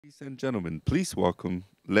Ladies and gentlemen, please welcome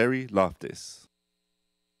Larry Loftis.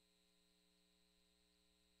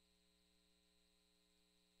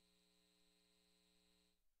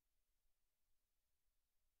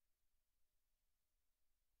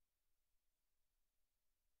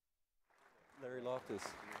 Larry Loftis.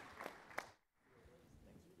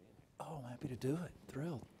 Oh, I'm happy to do it.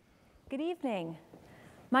 Thrilled. Good evening.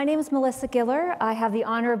 My name is Melissa Giller. I have the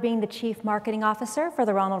honor of being the Chief Marketing Officer for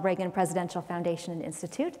the Ronald Reagan Presidential Foundation and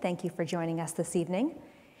Institute. Thank you for joining us this evening.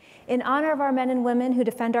 In honor of our men and women who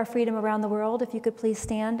defend our freedom around the world, if you could please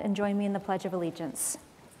stand and join me in the Pledge of Allegiance.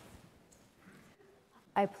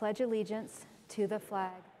 I pledge allegiance to the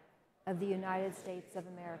flag of the United States of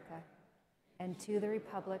America and to the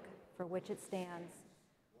republic for which it stands,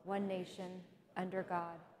 one nation, under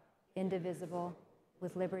God, indivisible,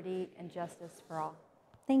 with liberty and justice for all.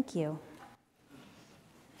 Thank you.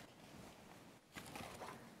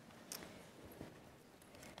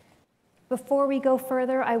 Before we go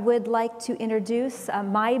further, I would like to introduce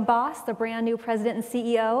my boss, the brand new president and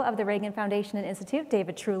CEO of the Reagan Foundation and Institute,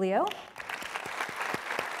 David Trulio.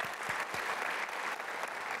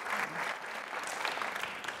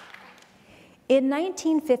 In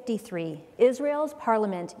 1953, Israel's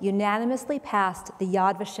parliament unanimously passed the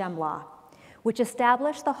Yad Vashem law, which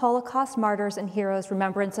established the Holocaust Martyrs and Heroes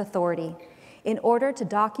Remembrance Authority in order to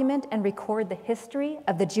document and record the history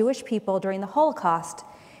of the Jewish people during the Holocaust,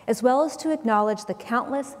 as well as to acknowledge the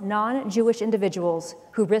countless non-Jewish individuals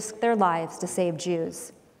who risked their lives to save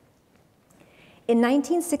Jews. In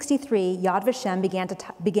 1963, Yad Vashem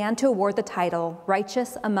began to award the title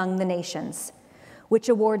Righteous Among the Nations, which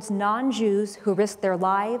awards non-Jews who risked their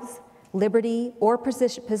lives, liberty, or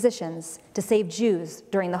positions to save Jews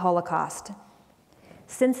during the Holocaust.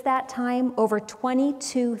 Since that time, over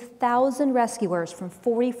 22,000 rescuers from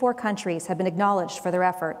 44 countries have been acknowledged for their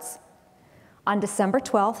efforts. On December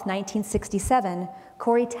 12, 1967,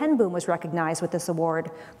 Corrie was recognized with this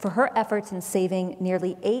award for her efforts in saving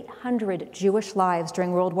nearly 800 Jewish lives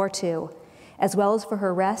during World War II, as well as for her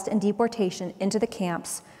arrest and deportation into the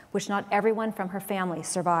camps, which not everyone from her family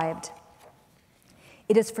survived.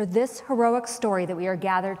 It is for this heroic story that we are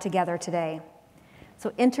gathered together today.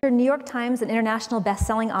 So enter New York Times and international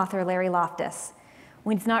best-selling author Larry Loftis.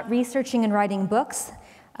 When he's not researching and writing books,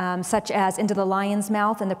 such as Into the Lion's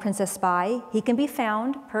Mouth and The Princess Spy, he can be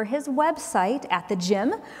found per his website at the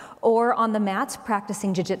gym or on the mats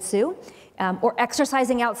practicing jiu-jitsu or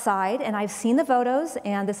exercising outside. And I've seen the photos,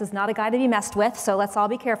 and this is not a guy to be messed with, so let's all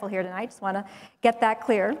be careful here tonight. Just want to get that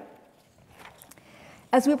clear.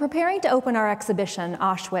 As we were preparing to open our exhibition,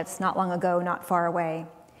 Auschwitz, not long ago, not far away,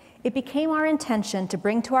 it became our intention to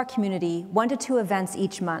bring to our community 1 to 2 events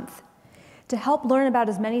each month to help learn about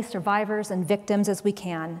as many survivors and victims as we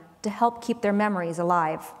can, to help keep their memories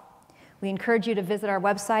alive. We encourage you to visit our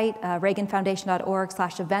website,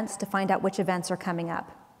 reaganfoundation.org/events, to find out which events are coming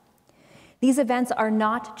up. These events are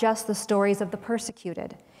not just the stories of the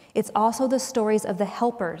persecuted. It's also the stories of the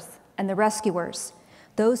helpers and the rescuers,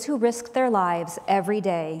 those who risk their lives every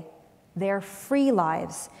day, their free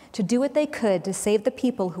lives, to do what they could to save the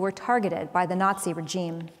people who were targeted by the Nazi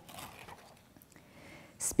regime.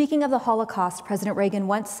 Speaking of the Holocaust, President Reagan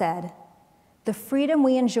once said, "The freedom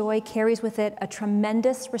we enjoy carries with it a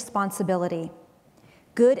tremendous responsibility.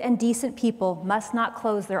 Good and decent people must not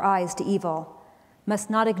close their eyes to evil, must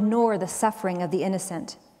not ignore the suffering of the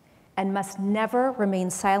innocent, and must never remain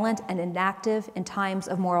silent and inactive in times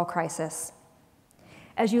of moral crisis."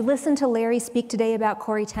 As you listen to Larry speak today about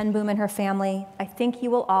Corrie and her family, I think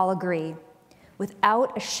you will all agree,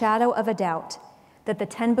 without a shadow of a doubt, that the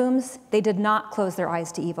Tenbooms, they did not close their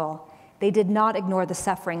eyes to evil. They did not ignore the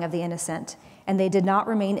suffering of the innocent, and they did not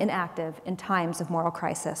remain inactive in times of moral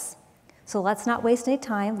crisis. So let's not waste any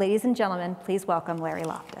time. Ladies and gentlemen, please welcome Larry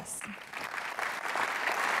Loftis.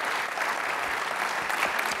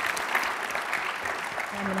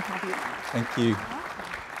 I'm going to have you. Thank you.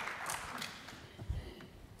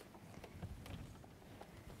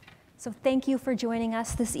 So thank you for joining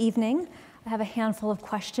us this evening. I have a handful of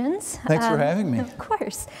questions. Thanks for having me. Of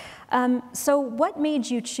course. So what made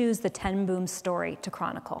you choose the Ten Boom story to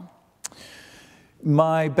chronicle?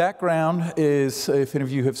 My background is, if any of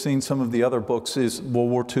you have seen some of the other books, is World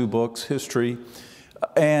War II books, history.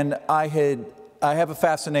 And I have a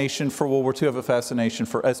fascination for World War II, I have a fascination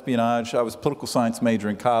for espionage. I was a political science major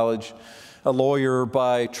in college, a lawyer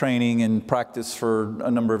by training and practice for a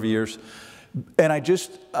number of years. And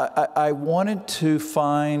I wanted to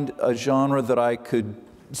find a genre that I could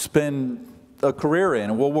spend a career in.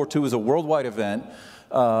 And World War II is a worldwide event.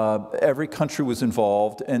 Every country was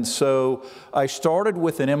involved. And so I started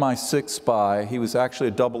with an MI6 spy. He was actually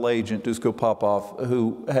a double agent, Dusko Popov,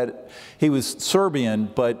 he was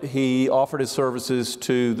Serbian, but he offered his services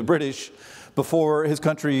to the British before his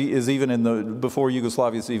country is even before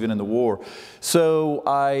Yugoslavia is even in the war. So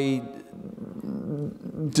I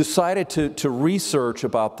decided to research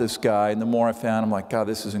about this guy, and the more I found, I'm like, God,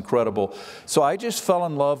 this is incredible. So I just fell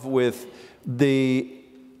in love with the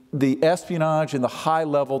espionage and the high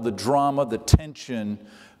level, the drama, the tension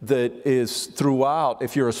that is throughout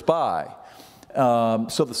if you're a spy.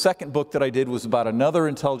 So the second book that I did was about another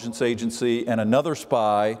intelligence agency and another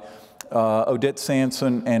spy, Odette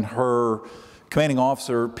Sampson and her commanding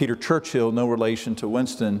officer, Peter Churchill, no relation to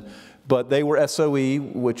Winston, but they were SOE,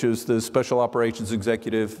 which is the Special Operations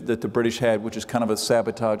Executive that the British had, which is kind of a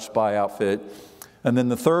sabotage spy outfit. And then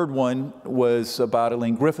the third one was about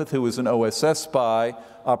Aline Griffith, who was an OSS spy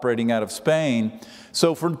operating out of Spain.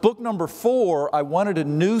 So for book number 4, I wanted a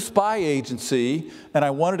new spy agency and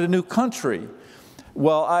I wanted a new country.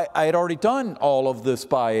 Well, I had already done all of the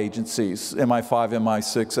spy agencies, MI5,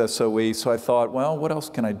 MI6, SOE, so I thought, well, what else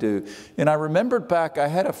can I do? And I remembered back, I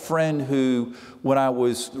had a friend who, when I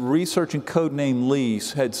was researching codename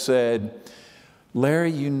LISE, had said,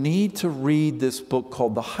 Larry, you need to read this book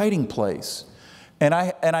called The Hiding Place. And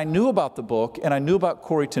I knew about the book, and I knew about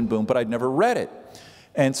Corrie ten Boom, but I'd never read it.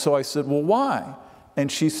 And so I said, well, why? And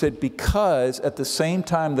she said, because at the same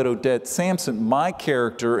time that Odette Sampson, my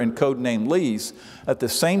character in codename LISE, at the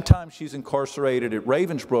same time she's incarcerated at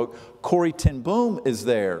Ravensbrück, Corrie ten Boom is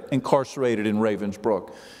there, incarcerated in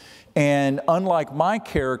Ravensbrück. And unlike my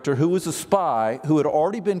character, who was a spy, who had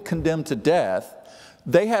already been condemned to death,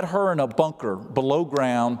 they had her in a bunker below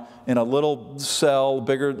ground in a little cell,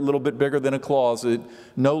 a little bit bigger than a closet,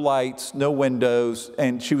 no lights, no windows,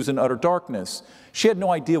 and she was in utter darkness. She had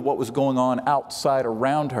no idea what was going on outside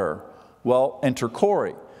around her. Well, enter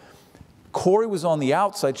Corrie. Corrie was on the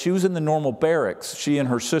outside. She was in the normal barracks, she and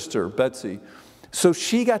her sister, Betsy. So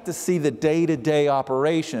she got to see the day-to-day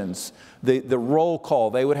operations, the roll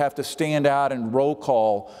call. They would have to stand out and roll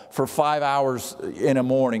call for 5 hours in the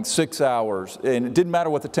morning, 6 hours. And it didn't matter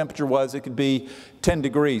what the temperature was. It could be 10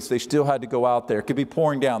 degrees. They still had to go out there. It could be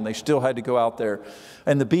pouring down. They still had to go out there.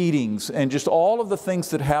 And the beatings and just all of the things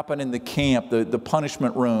that happen in the camp, the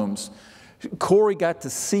punishment rooms. Corrie got to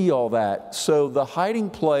see all that. So The Hiding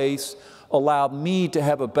Place allowed me to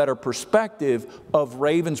have a better perspective of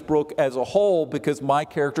Ravensbrück as a whole because my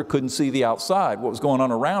character couldn't see the outside, what was going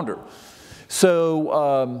on around her.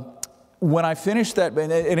 So when I finished that,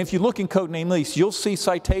 and if you look in codename LISE, you'll see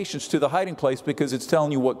citations to The Hiding Place because it's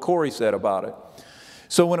telling you what Corrie said about it.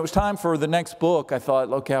 So when it was time for the next book, I thought,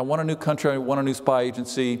 okay, I want a new country, I want a new spy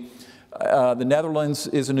agency. The Netherlands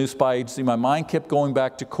is a new spy agency. My mind kept going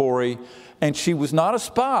back to Corrie, and she was not a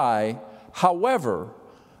spy. However,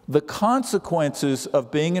 the consequences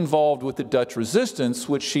of being involved with the Dutch resistance,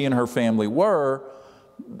 which she and her family were,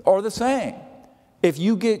 are the same. If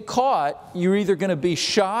you get caught, you're either going to be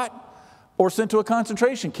shot or sent to a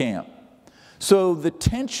concentration camp. So the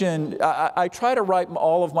tension, I try to write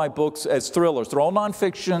all of my books as thrillers. They're all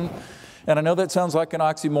nonfiction, and I know that sounds like an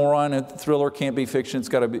oxymoron. A thriller can't be fiction. It's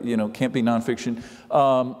got to be, can't be nonfiction.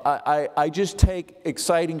 I just take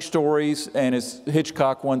exciting stories, and as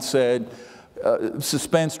Hitchcock once said,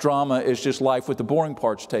 suspense drama is just life with the boring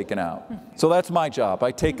parts taken out. So that's my job.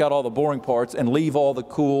 I take out all the boring parts and leave all the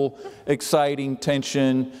cool, exciting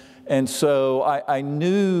tension. And so I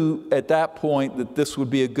knew at that point that this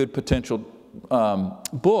would be a good potential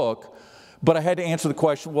book, but I had to answer the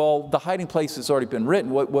question, well, The Hiding Place has already been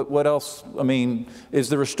written. What else? I mean, is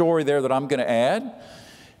there a story there that I'm going to add?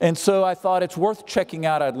 And so I thought it's worth checking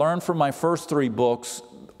out. I'd learned from my first 3 books,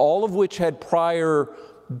 all of which had prior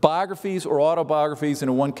biographies or autobiographies, and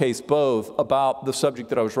in one case both, about the subject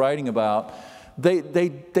that I was writing about. They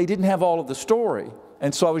didn't have all of the story.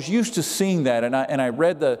 And so I was used to seeing that, and I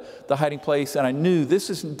read the Hiding Place, and I knew this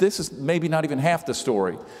is maybe not even half the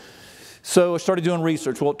story. So I started doing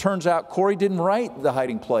research. Well, it turns out Corrie didn't write The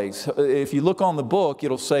Hiding Place. If you look on the book,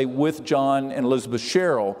 it'll say with John and Elizabeth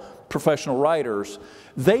Sherrill, professional writers.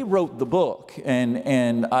 They wrote the book,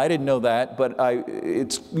 and I didn't know that, but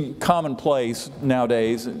it's commonplace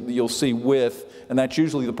nowadays. You'll see with, and that's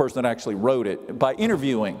usually the person that actually wrote it, by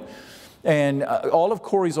interviewing. And all of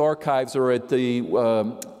Corrie's archives are at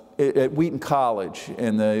Wheaton College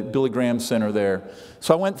in the Billy Graham Center there.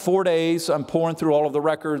 So I went 4 days. I'm pouring through all of the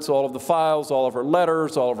records, all of the files, all of her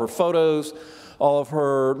letters, all of her photos, all of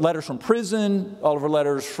her letters from prison, all of her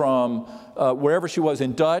letters from wherever she was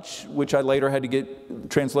in Dutch, which I later had to get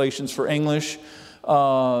translations for English,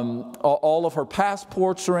 All of her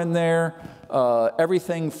passports are in there.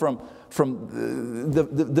 Everything from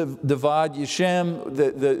the Vad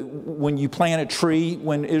Yeshem, when you plant a tree,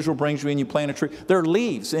 when Israel brings you in, you plant a tree. There are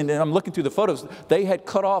leaves, and I'm looking through the photos. They had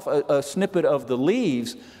cut off a snippet of the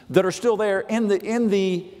leaves that are still there in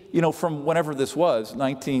the from whenever this was,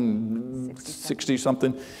 1960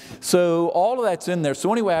 something. So all of that's in there.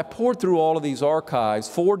 So anyway, I poured through all of these archives.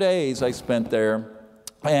 4 days I spent there,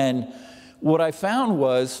 and what I found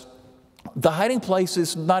was the hiding place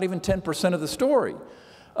is not even 10% of the story.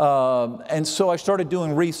 And so I started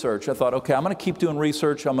doing research. I thought, okay, I'm going to keep doing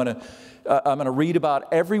research. I'm going to read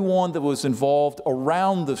about everyone that was involved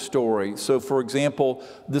around the story. So, for example,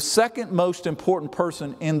 the second most important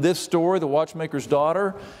person in this story, the watchmaker's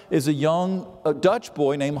daughter, is a young Dutch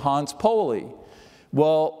boy named Hans Poley.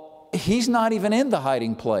 Well, he's not even in the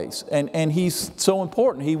hiding place, and he's so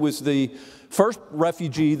important. He was the first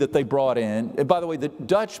refugee that they brought in. And by the way, the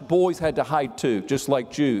Dutch boys had to hide too, just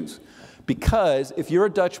like Jews. Because if you're a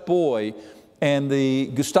Dutch boy and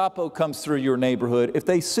the Gestapo comes through your neighborhood, if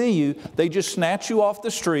they see you, they just snatch you off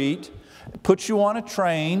the street, put you on a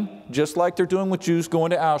train, just like they're doing with Jews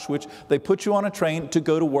going to Auschwitz. They put you on a train to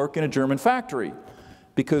go to work in a German factory.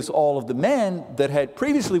 Because all of the men that had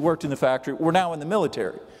previously worked in the factory were now in the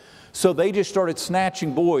military. So they just started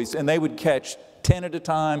snatching boys, and they would catch 10 at a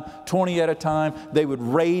time, 20 at a time. They would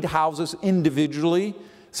raid houses individually.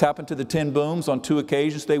 This happened to the 10 Booms on 2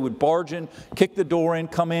 occasions. They would barge in, kick the door in,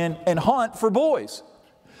 come in, and hunt for boys.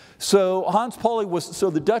 So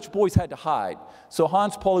the Dutch boys had to hide. So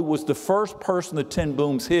Hans Poley was the first person the 10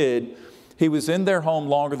 Booms hid. He was in their home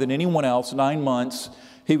longer than anyone else, 9 months.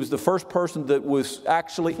 He was the first person that was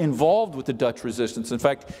actually involved with the Dutch resistance. In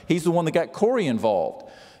fact, he's the one that got Corrie involved,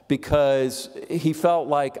 because he felt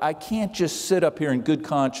like, I can't just sit up here in good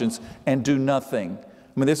conscience and do nothing.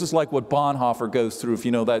 I mean, this is like what Bonhoeffer goes through, if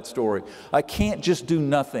you know that story. I can't just do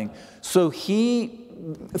nothing. So he,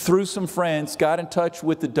 through some friends, got in touch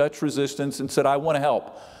with the Dutch resistance and said, I want to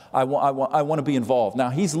help. I want to be involved. Now,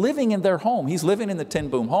 he's living in their home. He's living in the 10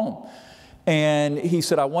 Boom home. And he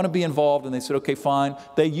said, I want to be involved. And they said, okay, fine.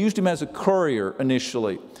 They used him as a courier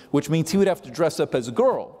initially, which means he would have to dress up as a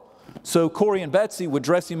girl. So Corrie and Betsy would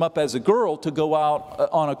dress him up as a girl to go out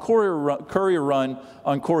on a courier run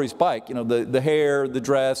on Corrie's bike. You know, the hair, the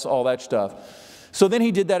dress, all that stuff. So then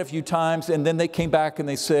he did that a few times, and then they came back and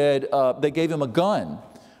they said, they gave him a gun.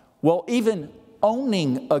 Well, even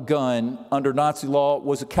owning a gun under Nazi law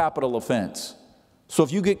was a capital offense. So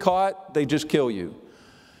if you get caught, they just kill you.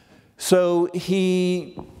 So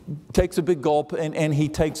he takes a big gulp and he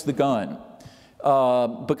takes the gun.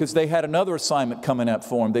 Because they had another assignment coming up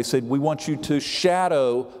for him. They said, we want you to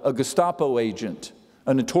shadow a Gestapo agent,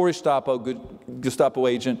 a notorious Gestapo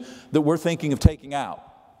agent that we're thinking of taking out.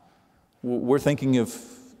 We're thinking of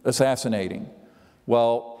assassinating.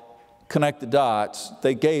 Well, connect the dots.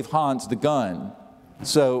 They gave Hans the gun.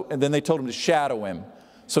 And then they told him to shadow him.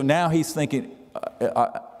 So now he's thinking,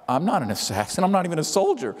 I'm not an assassin. I'm not even a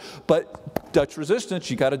soldier. But Dutch resistance,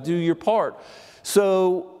 you got to do your part.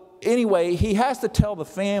 So anyway, he has to tell the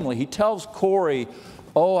family. He tells Corrie,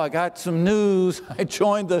 oh, I got some news. I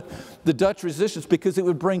joined the Dutch resistance, because it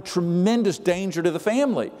would bring tremendous danger to the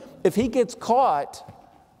family. If he gets caught,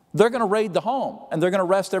 they're going to raid the home, and they're going to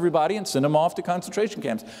arrest everybody and send him off to concentration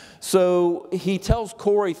camps. So he tells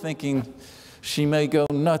Corrie, thinking, she may go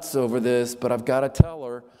nuts over this, but I've got to tell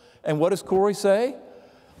her. And what does Corrie say?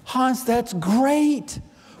 Hans, that's great.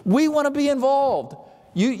 We want to be involved.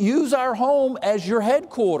 You use our home as your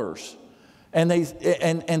headquarters.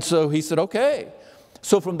 And so he said, okay.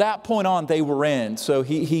 So from that point on, they were in. So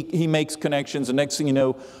he makes connections. And next thing you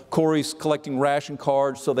know, Corrie's collecting ration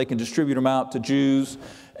cards so they can distribute them out to Jews.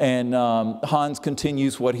 And Hans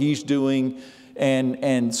continues what he's doing.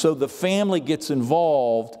 And so the family gets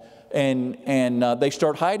involved, and they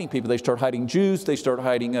start hiding people. They start hiding Jews. They start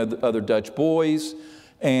hiding other Dutch boys.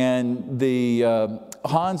 And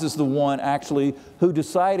Hans is the one actually who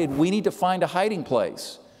decided we need to find a hiding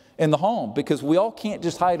place in the home, because we all can't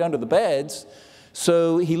just hide under the beds.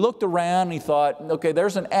 So he looked around and he thought, okay,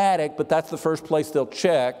 there's an attic, but that's the first place they'll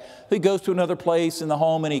check. He goes to another place in the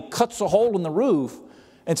home and he cuts a hole in the roof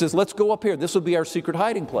and says, let's go up here. This will be our secret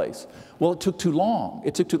hiding place. Well, it took too long.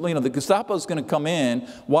 It took too, the Gestapo's going to come in.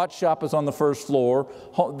 Watch shop is on the first floor.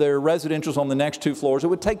 Their residential's on the next 2 floors. It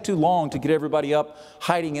would take too long to get everybody up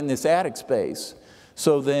hiding in this attic space.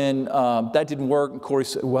 So then that didn't work. And Corrie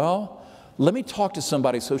said, well, let me talk to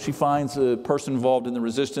somebody. So she finds a person involved in the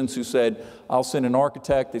resistance who said, I'll send an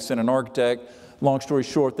architect. They sent an architect. Long story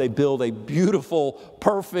short, they build a beautiful,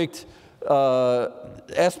 perfect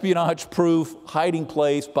espionage-proof hiding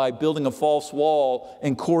place by building a false wall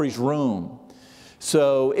in Corrie's room.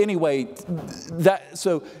 So anyway,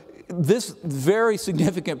 this very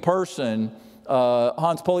significant person,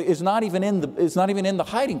 Hans Polly, is not even in the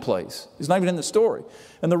hiding place. It's not even in the story.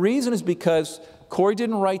 And the reason is because Corrie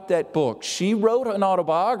didn't write that book. She wrote an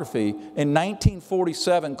autobiography in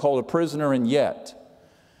 1947 called A Prisoner in Yet.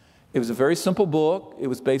 It was a very simple book. It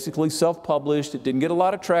was basically self-published. It didn't get a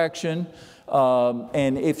lot of traction.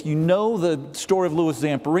 And if you know the story of Louis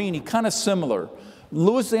Zamperini, kind of similar.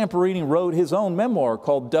 Louis Zamperini wrote his own memoir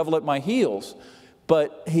called Devil at My Heels,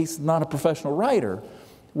 but he's not a professional writer.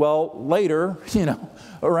 Well, later,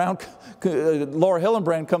 around Laura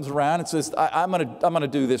Hillenbrand comes around and says, I'm gonna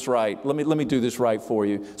do this right. Let me do this right for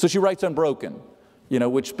you. So she writes Unbroken,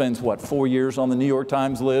 which spends 4 years on the New York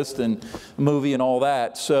Times list and movie and all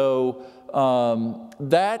that. So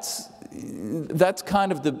that's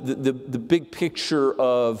kind of the big picture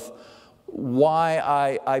of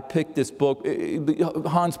why I picked this book.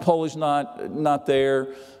 Hans Polly's not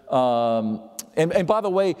there. And by the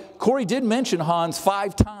way, Corrie did mention Hans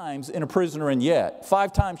 5 times in A Prisoner in Yet.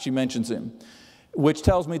 5 times she mentions him, which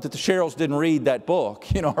tells me that the Sherrills didn't read that book,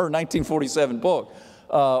 her 1947 book,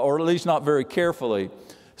 or at least not very carefully.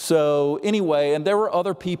 So anyway, and there were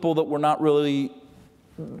other people that were not really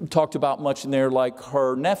talked about much in there, like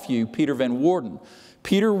her nephew, Peter Van Woerden.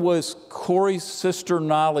 Peter was Corrie's sister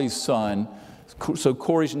Nolly's son, so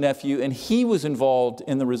Corrie's nephew, and he was involved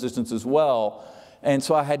in the resistance as well. And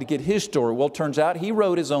so I had to get his story. Well, it turns out he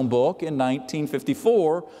wrote his own book in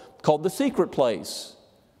 1954 called The Secret Place.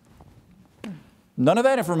 None of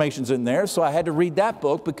that information's in there, so I had to read that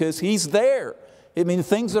book because he's there. I mean, the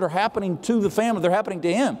things that are happening to the family, they're happening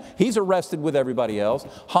to him. He's arrested with everybody else.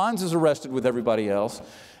 Hans is arrested with everybody else.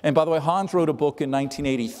 And by the way, Hans wrote a book in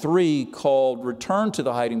 1983 called Return to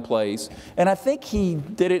the Hiding Place. And I think he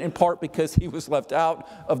did it in part because he was left out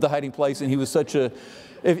of the hiding place, and he was such a...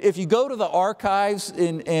 If you go to the archives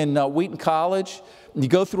in Wheaton College, and you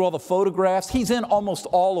go through all the photographs, he's in almost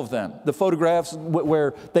all of them. The photographs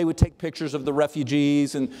where they would take pictures of the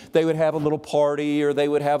refugees, and they would have a little party, or they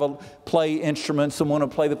would have play instruments. Someone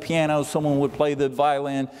would play the piano, someone would play the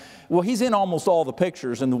violin. Well, he's in almost all the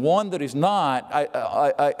pictures, and the one that is not,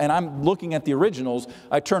 and I'm looking at the originals,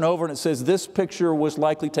 I turn over and it says, this picture was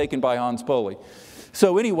likely taken by Hans Polly.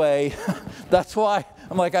 So anyway, that's why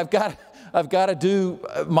I'm like, I've got to do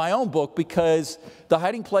my own book, because The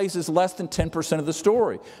Hiding Place is less than 10% of the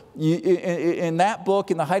story. In that book,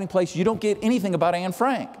 in The Hiding Place, you don't get anything about Anne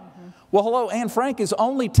Frank. Well, hello, Anne Frank is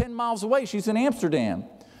only 10 miles away. She's in Amsterdam.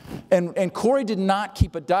 And Corrie did not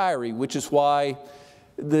keep a diary, which is why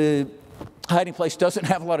the Hiding Place doesn't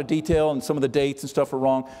have a lot of detail, and some of the dates and stuff are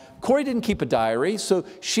wrong. Corrie didn't keep a diary, so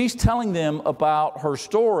she's telling them about her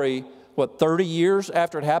story, 30 years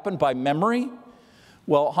after it happened, by memory?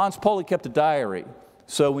 Well, Hans Polly kept a diary.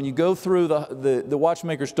 So when you go through the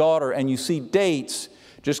Watchmaker's Daughter and you see dates,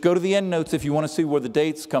 just go to the endnotes if you want to see where the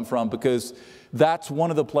dates come from, because that's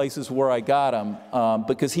one of the places where I got them,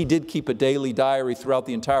 because he did keep a daily diary throughout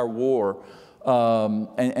the entire war.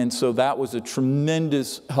 And so that was a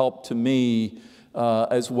tremendous help to me,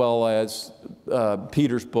 as well as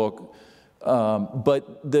Peter's book.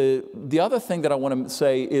 But the other thing that I want to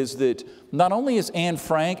say is that not only is Anne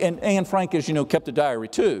Frank, and Anne Frank, as you know, kept a diary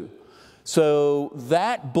too. So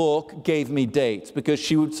that book gave me dates, because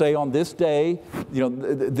she would say on this day,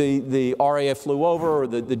 the RAF flew over, or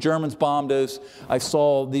the Germans bombed us. I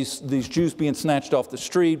saw these Jews being snatched off the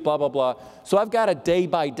street, blah, blah, blah. So I've got a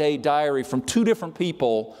day-by-day diary from 2 different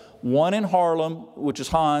people, one in Harlem, which is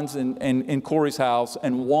Hans and in Corrie's house,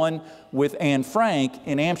 and one with Anne Frank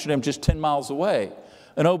in Amsterdam, just 10 miles away.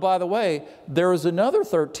 And oh, by the way, there is another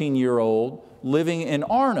 13-year-old living in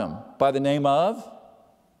Arnhem by the name of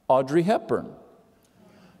Audrey Hepburn.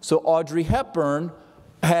 So Audrey Hepburn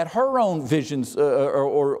had her own visions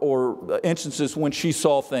or instances when she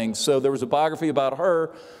saw things. So there was a biography about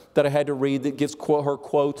her that I had to read that gives her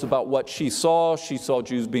quotes about what she saw. She saw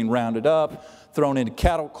Jews being rounded up, thrown into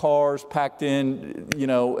cattle cars, packed in,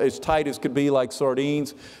 as tight as could be, like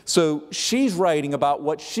sardines. So she's writing about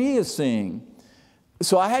what she is seeing.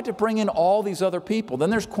 So I had to bring in all these other people. Then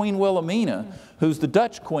there's Queen Wilhelmina, who's the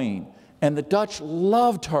Dutch queen. And the Dutch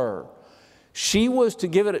loved her. She was, to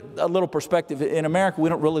give it a little perspective, in America we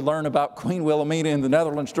don't really learn about Queen Wilhelmina in the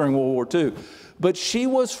Netherlands during World War II. But she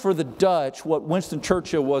was for the Dutch what Winston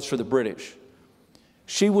Churchill was for the British.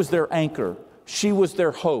 She was their anchor. She was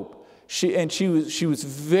their hope. She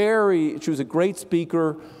was a great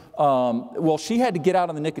speaker. Well, she had to get out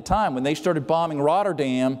in the nick of time when they started bombing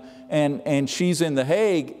Rotterdam, and she's in The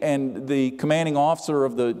Hague, and the commanding officer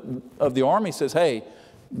of the army says, hey,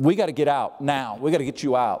 we got to get out now. We got to get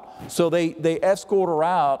you out. So they escort her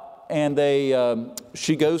out, and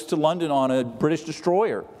she goes to London on a British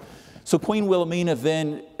destroyer. So Queen Wilhelmina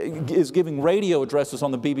then is giving radio addresses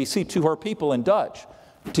on the BBC to her people in Dutch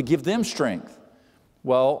to give them strength.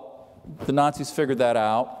 Well, the Nazis figured that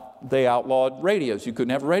out. They outlawed radios. You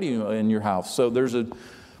couldn't have a radio in your house. So there's an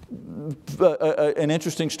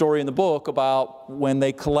interesting story in the book about when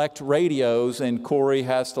they collect radios and Corrie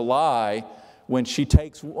has to lie when she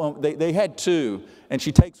takes one. They had two, and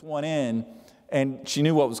she takes one in, and she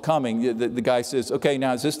knew what was coming. The guy says, okay,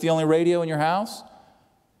 now is this the only radio in your house?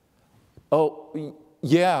 Oh,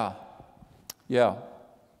 yeah.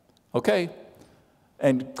 Okay.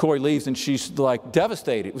 And Corrie leaves, and she's like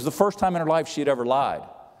devastated. It was the first time in her life she had ever lied.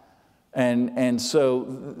 And so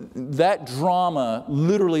that drama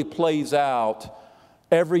literally plays out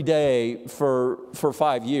every day for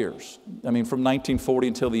 5 years. I mean, from 1940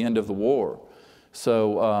 until the end of the war.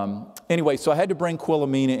 So anyway, so I had to bring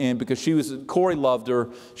Wilhelmina in because Corrie loved her.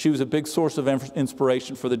 She was a big source of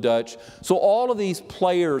inspiration for the Dutch. So all of these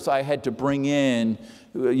players I had to bring in,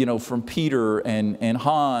 you know, from Peter and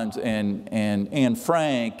Hans and Anne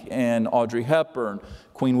Frank and Audrey Hepburn,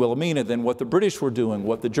 Queen Wilhelmina, then what the British were doing,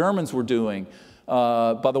 what the Germans were doing.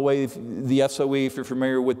 By the way, the SOE, if you're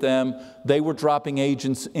familiar with them, they were dropping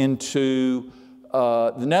agents into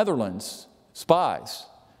the Netherlands, spies,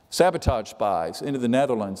 sabotage spies into the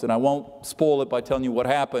Netherlands. And I won't spoil it by telling you what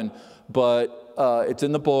happened, but it's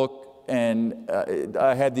in the book, and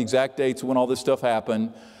I had the exact dates when all this stuff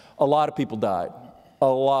happened. A lot of people died. A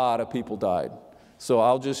lot of people died. So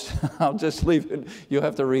I'll just leave it. You'll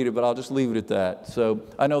have to read it, but I'll just leave it at that. So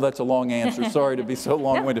I know that's a long answer. Sorry to be so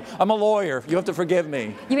long-winded. I'm a lawyer. You have to forgive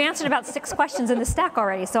me. You answered about 6 questions in the stack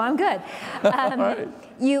already, so I'm good. Right.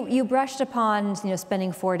 You brushed upon, you know,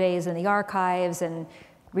 spending 4 days in the archives and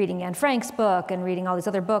reading Anne Frank's book and reading all these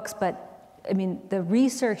other books, but I mean, the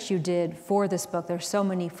research you did for this book, there's so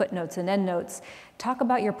many footnotes and endnotes. Talk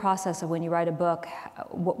about your process of when you write a book.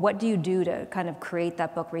 What do you do to kind of create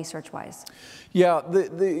that book research-wise? Yeah,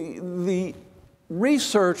 the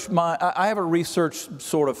research, I have a research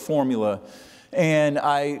sort of formula, and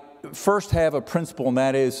I first have a principle, and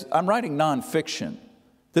that is I'm writing nonfiction.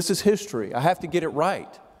 This is history. I have to get it right.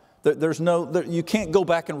 You can't go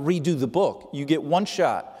back and redo the book. You get one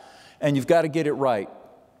shot, and you've got to get it right.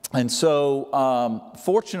 And so,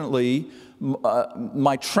 fortunately,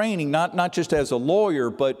 my training, not just as a lawyer,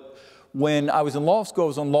 but when I was in law school, I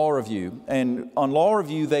was on law review. And on law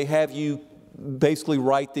review, they have you basically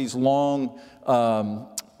write these long,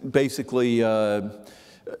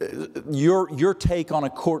 your take on a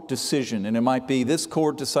court decision. And it might be this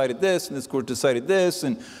court decided this, and this court decided this,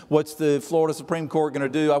 and what's the Florida Supreme Court going to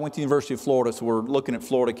do? I went to the University of Florida, so we're looking at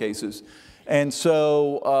Florida cases. And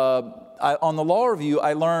so, on the law review,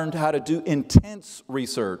 I learned how to do intense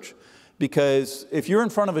research, because if you're in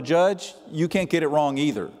front of a judge, you can't get it wrong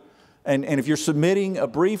either. And if you're submitting a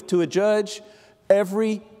brief to a judge,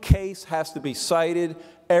 every case has to be cited,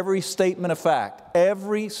 every statement of fact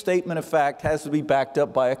has to be backed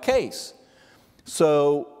up by a case.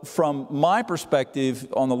 So from my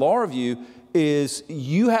perspective on the law review is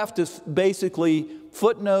you have to basically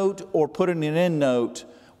footnote or put in an endnote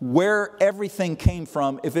where everything came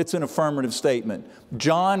from if it's an affirmative statement.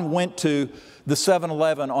 John went to the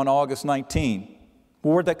 7-Eleven on August 19.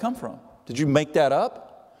 Well, where'd that come from? Did you make that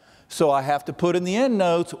up? So I have to put in the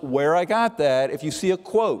endnotes where I got that. If you see a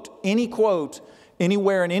quote,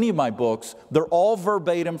 anywhere in any of my books, they're all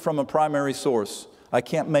verbatim from a primary source. I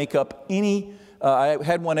can't make up any. I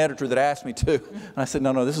had one editor that asked me to, and I said,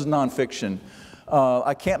 no, this is nonfiction.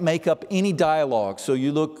 I can't make up any dialogue. So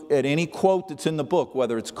you look at any quote that's in the book,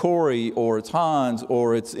 whether it's Corrie or it's Hans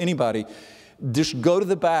or it's anybody, just go to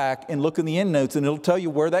the back and look in the endnotes and it'll tell you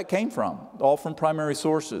where that came from, all from primary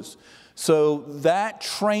sources. So that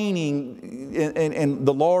training in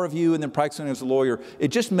the law review and then practicing as a lawyer, it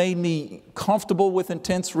just made me comfortable with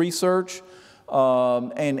intense research.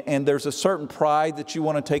 And there's a certain pride that you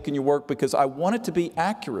want to take in your work because I want it to be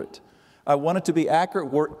accurate. I want it to be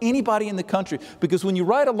accurate where anybody in the country, because when you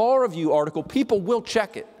write a law review article, people will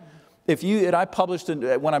check it. I published,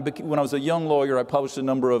 when I was a young lawyer, I published a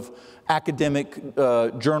number of academic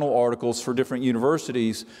journal articles for different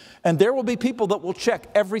universities, and there will be people that will check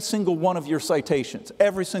every single one of your citations,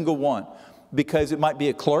 every single one, because it might be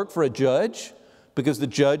a clerk for a judge, because the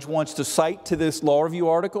judge wants to cite to this law review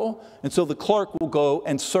article, and so the clerk will go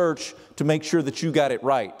and search to make sure that you got it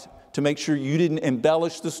right, to make sure you didn't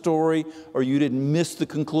embellish the story or you didn't miss the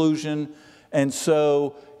conclusion. And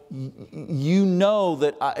so you know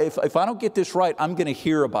that if I don't get this right, I'm going to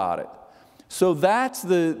hear about it. So that's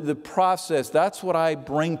the process. That's what I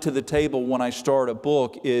bring to the table when I start a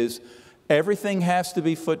book is everything has to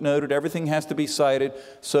be footnoted. Everything has to be cited.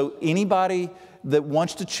 So anybody that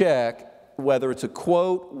wants to check, whether it's a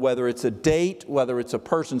quote, whether it's a date, whether it's a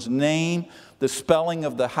person's name, the spelling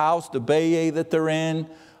of the house, the bay that they're in,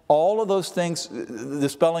 all of those things, the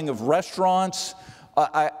spelling of restaurants,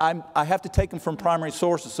 I have to take them from primary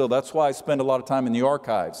sources. So that's why I spend a lot of time in the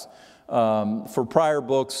archives. For prior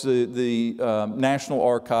books, the National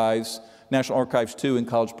Archives 2 in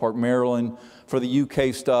College Park, Maryland. For the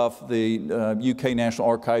UK stuff, the UK National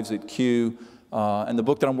Archives at Kew. And the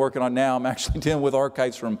book that I'm working on now, I'm actually dealing with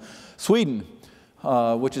archives from Sweden,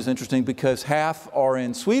 which is interesting because half are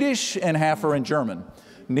in Swedish and half are in German,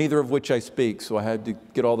 neither of which I speak, so I had to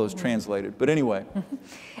get all those translated. But anyway.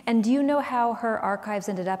 And do you know how her archives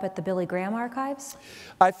ended up at the Billy Graham archives?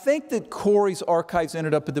 I think that Corrie's archives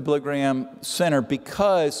ended up at the Billy Graham Center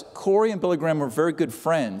because Corrie and Billy Graham were very good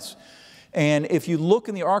friends. And if you look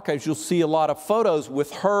in the archives, you'll see a lot of photos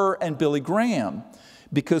with her and Billy Graham.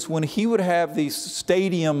 Because when he would have these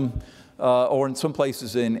stadium, or in some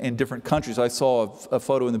places in different countries, I saw a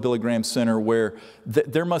photo in the Billy Graham Center where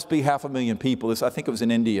there must be 500,000 people. I think it was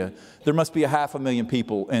in India. There must be 500,000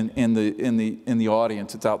 people in the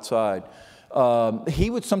audience. It's outside. He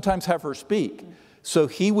would sometimes have her speak. So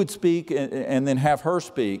he would speak and then have her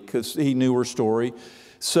speak because he knew her story.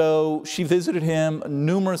 So she visited him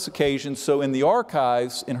numerous occasions. So in the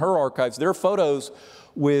archives, in her archives, there are photos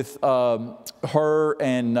with her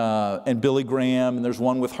and Billy Graham, and there's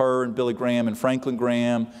one with her and Billy Graham and Franklin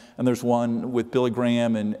Graham, and there's one with Billy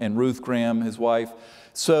Graham and Ruth Graham, his wife.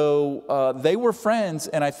 So they were friends,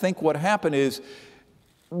 and I think what happened is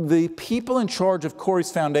the people in charge of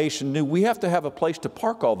Corrie's foundation knew we have to have a place to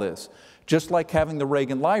park all this, just like having the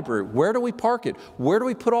Reagan Library. Where do we park it? Where do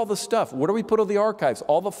we put all the stuff? Where do we put all the archives,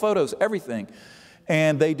 all the photos, everything?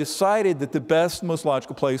 And they decided that the best, most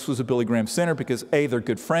logical place was the Billy Graham Center because A, they're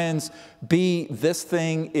good friends, B, this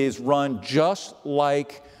thing is run just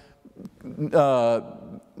like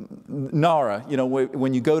NARA. You know,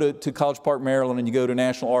 when you go to College Park, Maryland, and you go to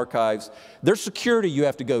National Archives, there's security you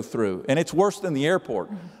have to go through, and it's worse than the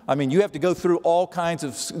airport. I mean, you have to go through all kinds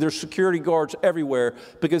of, there's security guards everywhere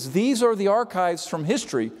because these are the archives from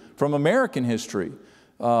history, from American history.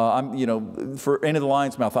 You know, for Into the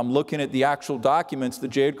Lion's Mouth, I'm looking at the actual documents that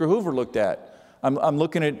J. Edgar Hoover looked at. I'm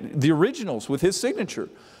looking at the originals with his signature.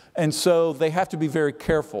 And so they have to be very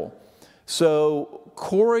careful. So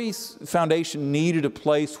Corrie's foundation needed a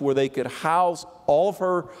place where they could house all of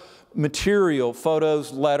her material,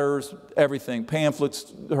 photos, letters, everything,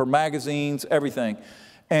 pamphlets, her magazines, everything.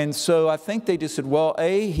 And so I think they just said, well,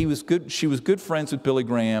 A, she was good friends with Billy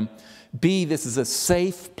Graham. B, this is a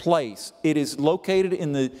safe place. It is located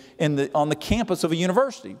on the campus of a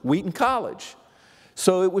university, Wheaton College.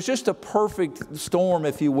 So it was just a perfect storm,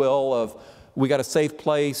 if you will, of we got a safe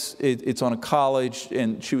place, it's on a college,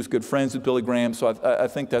 and she was good friends with Billy Graham, so I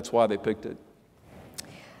think that's why they picked it.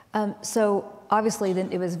 So obviously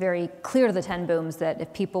it was very clear to the Ten Booms that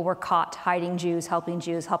if people were caught hiding Jews, helping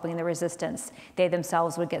in the resistance, they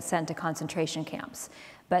themselves would get sent to concentration camps.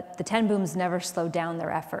 But the Ten Booms never slowed down their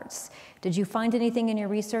efforts. Did you find anything in your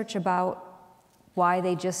research about why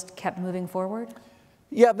they just kept moving forward?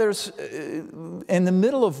 Yeah, there's in the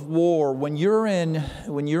middle of war, when you're in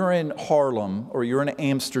Harlem or you're in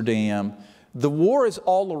Amsterdam, the war is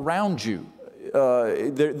all around you.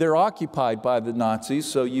 They're occupied by the Nazis,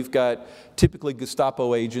 so you've got typically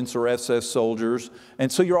Gestapo agents or SS soldiers, and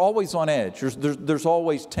so you're always on edge. There's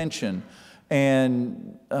always tension,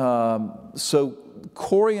 and so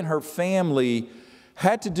Corrie and her family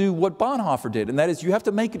had to do what Bonhoeffer did, and that is you have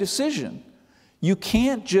to make a decision. You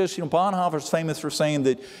can't just, Bonhoeffer's famous for saying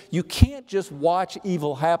that you can't just watch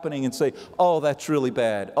evil happening and say, oh, that's really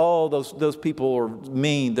bad. Oh, those people are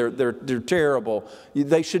mean. They're terrible.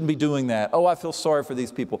 They shouldn't be doing that. Oh, I feel sorry for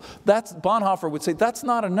these people. Bonhoeffer would say, that's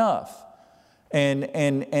not enough.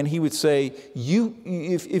 And he would say,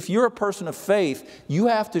 if you're a person of faith, you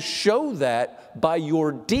have to show that by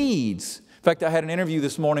your deeds. In fact, I had an interview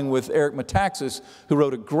this morning with Eric Metaxas, who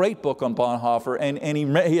wrote a great book on Bonhoeffer, and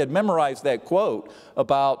he had memorized that quote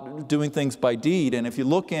about doing things by deed. And if you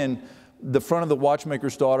look in the front of the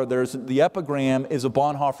Watchmaker's Daughter, the epigram is a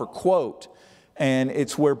Bonhoeffer quote. And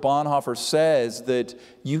it's where Bonhoeffer says that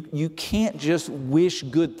you can't just wish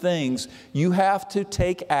good things. You have to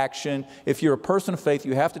take action. If you're a person of faith,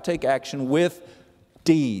 you have to take action with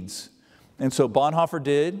deeds. And so Bonhoeffer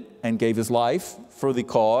did and gave his life for the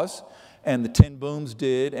cause, and the Ten Booms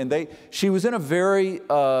did. And she was in a very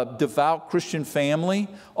devout Christian family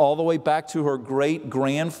all the way back to her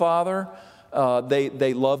great-grandfather.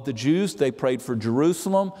 They loved the Jews. They prayed for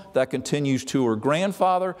Jerusalem. That continues to her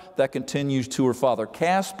grandfather. That continues to her father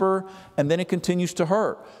Caspar. And then it continues to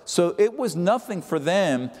her. So it was nothing for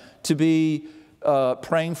them to be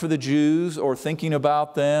praying for the Jews or thinking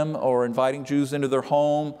about them or inviting Jews into their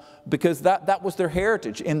home, because that was their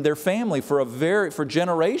heritage in their family for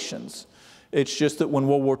generations. It's just that when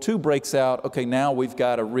World War II breaks out, okay, now we've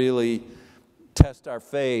got to really test our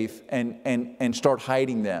faith and start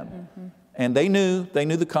hiding them. Mm-hmm. And they knew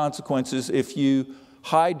the consequences. If you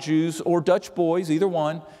hide Jews or Dutch boys, either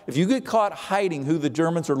one, if you get caught hiding who the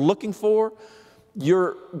Germans are looking for,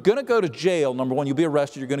 you're going to go to jail. Number one, you'll be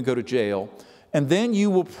arrested. You're going to go to jail. And then you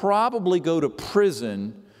will probably go to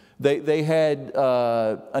prison. They had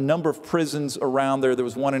a number of prisons around there. There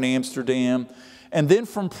was one in Amsterdam. And then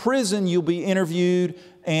from prison, you'll be interviewed.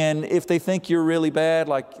 And if they think you're really bad,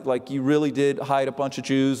 like you really did hide a bunch of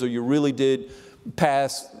Jews, or you really did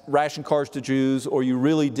pass ration cards to Jews, or you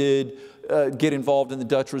really did get involved in the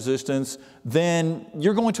Dutch resistance, then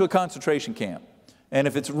you're going to a concentration camp. And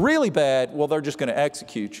if it's really bad, well, they're just going to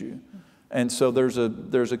execute you. And so there's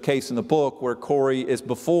a case in the book where Corrie is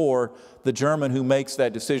before the German who makes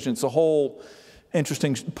that decision. It's a whole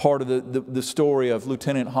interesting part of the story of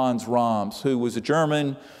Lieutenant Hans Rams, who was a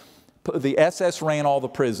German. The SS ran all the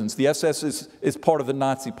prisons. The SS is part of the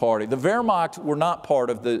Nazi Party. The Wehrmacht were not part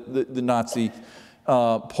of the Nazi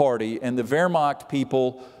Party, and the Wehrmacht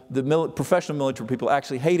people, professional military people,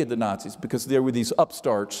 actually hated the Nazis because there were these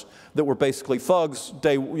upstarts that were basically thugs.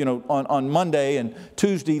 On Monday and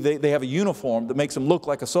Tuesday, they have a uniform that makes them look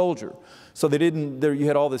like a soldier. So you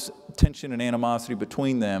had all this tension and animosity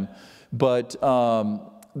between them. But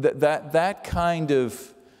that kind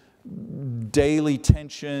of daily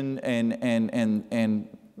tension and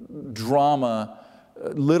drama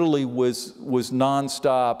literally was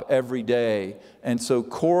nonstop every day. And so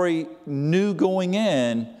Corrie knew going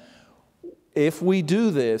in, if we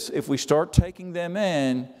do this, if we start taking them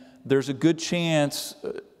in, there's a good chance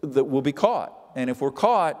that we'll be caught. And if we're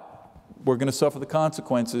caught, we're going to suffer the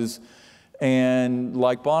consequences. And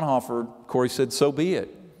like Bonhoeffer, Corrie said, so be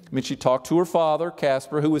it. I mean, she talked to her father,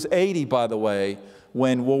 Caspar, who was 80, by the way,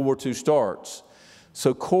 when World War II starts.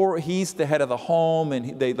 So Corrie, he's the head of the home,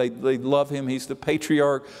 and they love him. He's the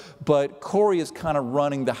patriarch. But Corrie is kind of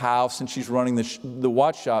running the house, and she's running the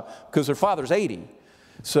watch shop because her father's 80.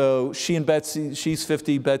 So she and Betsy, she's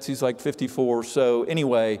 50, Betsy's like 54. So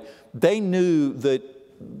anyway, they knew that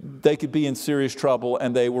they could be in serious trouble,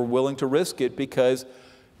 and they were willing to risk it because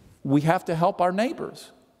we have to help our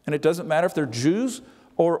neighbors. And it doesn't matter if they're Jews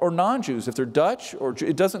or non-Jews. If they're Dutch,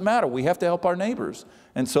 it doesn't matter. We have to help our neighbors.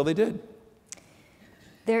 And so they did.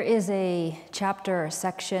 There is a chapter, a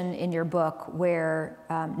section in your book where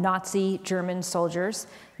Nazi German soldiers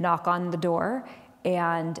knock on the door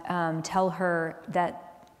and tell her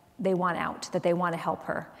that they want out, that they want to help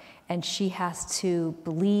her. And she has to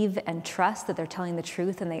believe and trust that they're telling the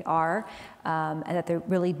truth, and they are, and that they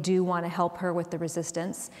really do want to help her with the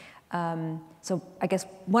resistance. So I guess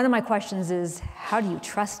one of my questions is, how do you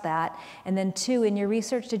trust that? And then two, in your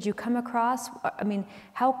research, did you come across,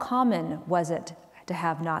 how common was it to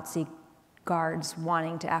have Nazi guards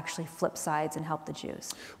wanting to actually flip sides and help the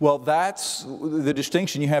Jews? Well, that's the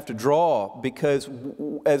distinction you have to draw, because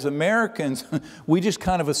as Americans, we just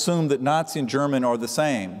kind of assume that Nazi and German are the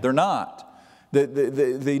same. They're not.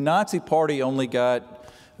 The Nazi Party only got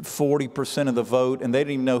 40% of the vote, and they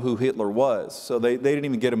didn't even know who Hitler was. So they didn't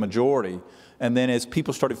even get a majority. And then as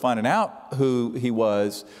people started finding out who he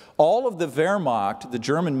was, all of the Wehrmacht, the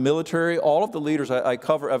German military, all of the leaders, I've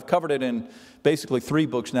covered it in basically 3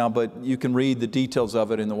 books now, but you can read the details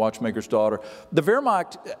of it in The Watchmaker's Daughter. The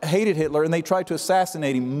Wehrmacht hated Hitler, and they tried to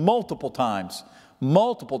assassinate him multiple times.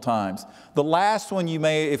 Multiple times. The last one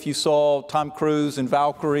if you saw Tom Cruise in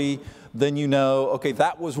Valkyrie, then you know, okay,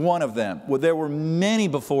 that was one of them. Well, there were many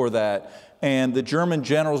before that. And the German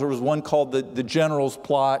generals, there was one called the General's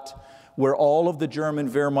Plot, where all of the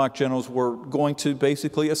German Wehrmacht generals were going to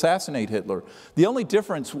basically assassinate Hitler. The only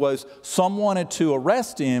difference was some wanted to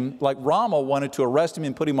arrest him, like Rommel wanted to arrest him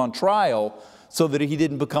and put him on trial so that he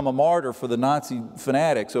didn't become a martyr for the Nazi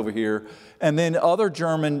fanatics over here. And then other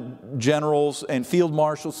German generals and field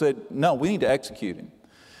marshals said, no, we need to execute him.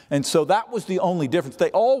 And so that was the only difference.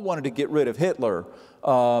 They all wanted to get rid of Hitler.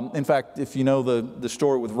 In fact, if you know the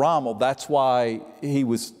story with Rommel, that's why he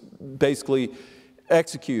was basically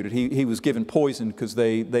executed. He was given poison because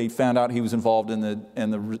they found out he was involved in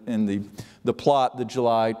the plot, the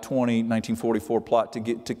July 20, 1944 plot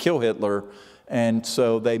to kill Hitler, and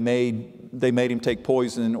so they made him take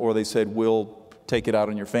poison, or they said, we'll take it out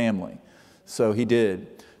on your family. So he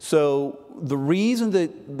did. So the reason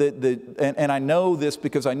and I know this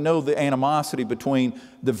because I know the animosity between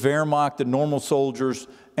the Wehrmacht, the normal soldiers,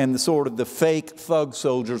 and the sort of the fake thug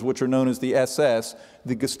soldiers, which are known as the SS.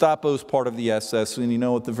 The Gestapo's part of the SS, and you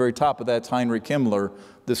know at the very top of that's Heinrich Himmler,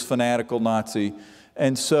 this fanatical Nazi.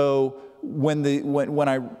 And so when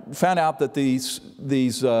I found out that these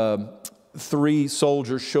 3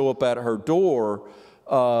 soldiers show up at her door,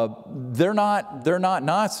 they're not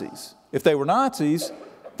Nazis. If they were Nazis,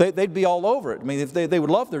 they'd be all over it. I mean, if they would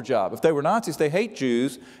love their job. If they were Nazis, they hate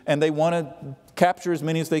Jews, and they want to capture as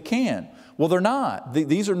many as they can. Well, they're not.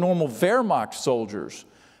 These are normal Wehrmacht soldiers.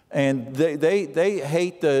 And they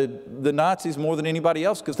hate the Nazis more than anybody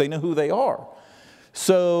else because they know who they are.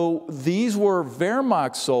 So these were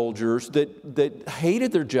Wehrmacht soldiers that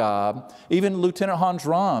hated their job. Even Lieutenant Hans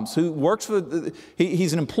Rams, who works for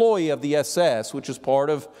he's an employee of the SS, which is part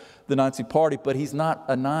of the Nazi Party, but he's not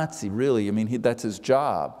a Nazi, really. I mean, that's his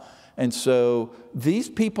job. And so these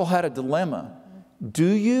people had a dilemma. Do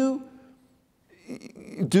you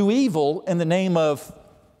do evil in the name of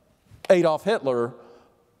Adolf Hitler,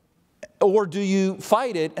 or do you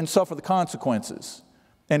fight it and suffer the consequences?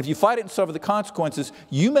 And if you fight it and suffer the consequences,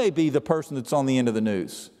 you may be the person that's on the end of the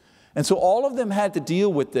noose. And so all of them had to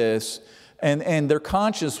deal with this, and their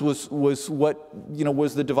conscience was what,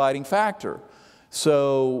 was the dividing factor.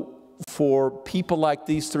 So for people like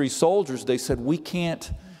these 3 soldiers, they said, we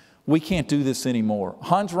can't do this anymore.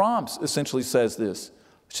 Hans Rams essentially says this.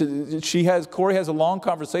 Corrie has a long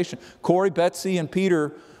conversation. Corrie, Betsy, and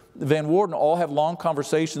Peter Van Worden all have long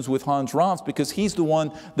conversations with Hans Rams because he's the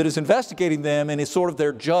one that is investigating them and is sort of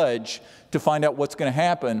their judge to find out what's going to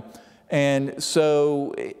happen. And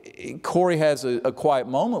so Corrie has a quiet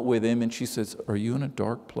moment with him, and she says, are you in a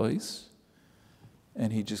dark place?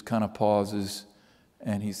 And he just kind of pauses,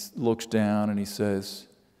 and he looks down, and he says,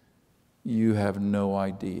 you have no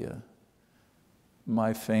idea.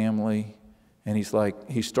 My family, and he's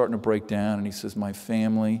starting to break down, and he says, my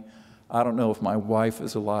family, I don't know if my wife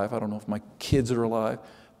is alive. I don't know if my kids are alive.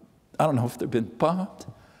 I don't know if they've been bombed.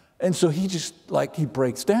 And so he just, he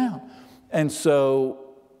breaks down. And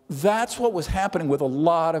so that's what was happening with a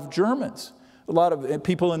lot of Germans, a lot of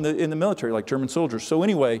people in the military, like German soldiers. So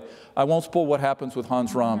anyway, I won't spoil what happens with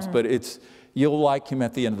Hans Rams, but you'll like him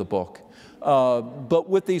at the end of the book. But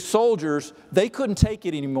with these soldiers, they couldn't take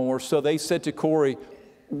it anymore, so they said to Corrie,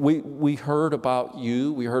 we heard about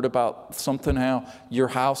you. We heard about something, how your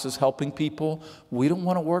house is helping people. We don't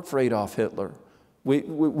want to work for Adolf Hitler. We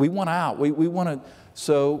want out. We want to.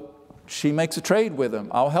 So she makes a trade with him.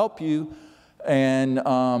 I'll help you, and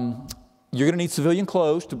you're going to need civilian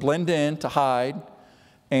clothes to blend in, to hide,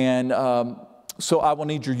 and so I will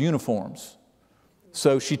need your uniforms.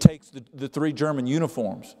 So she takes the 3 German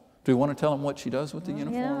uniforms. Do we want to tell them what she does with the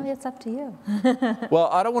uniforms? Yeah, it's up to you. Well,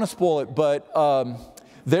 I don't want to spoil it, but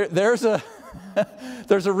there's a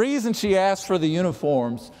reason she asked for the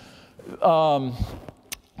uniforms.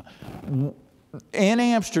 In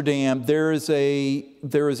Amsterdam, there is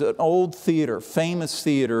an old theater, famous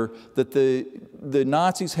theater, that the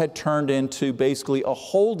Nazis had turned into basically a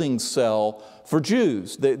holding cell for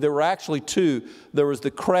Jews. There were actually 2. There was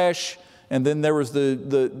the creche, and then there was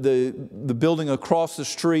the building across the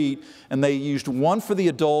street, and they used one for the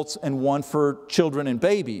adults and one for children and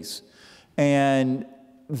babies. And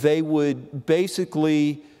they would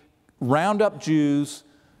basically round up Jews,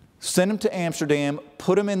 send them to Amsterdam,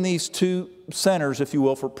 put them in these 2 centers, if you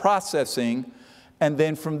will, for processing, and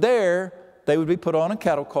then from there, they would be put on a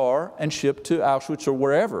cattle car and shipped to Auschwitz or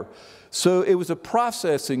wherever. So it was a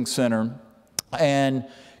processing center, and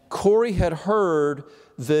Corrie had heard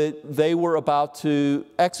that they were about to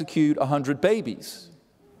execute 100 babies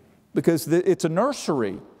because it's a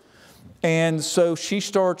nursery. And so she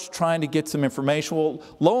starts trying to get some information. Well,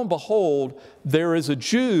 lo and behold, there is a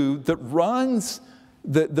Jew that runs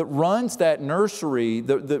that nursery.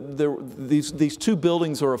 These 2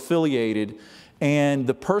 buildings are affiliated, and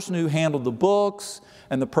the person who handled the books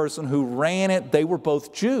and the person who ran it, they were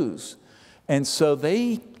both Jews. And so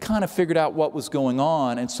they kind of figured out what was going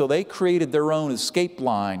on, and so they created their own escape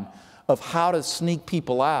line of how to sneak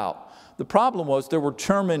people out. The problem was there were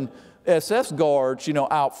German SS guards,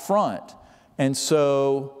 out front. And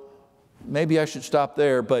so maybe I should stop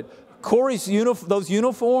there, but Corrie's those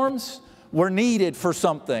uniforms were needed for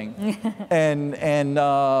something. and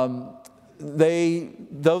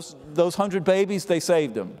those 100 babies, they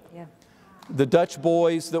saved them. Yeah. The Dutch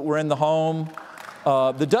boys that were in the home.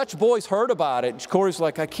 The Dutch boys heard about it. Corrie's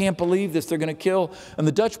like, I can't believe this. They're going to kill. And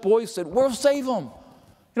the Dutch boys said, we'll save them.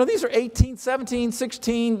 You know, these are 18, 17,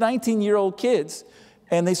 16, 19-year-old kids.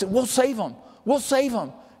 And they said, we'll save them. We'll save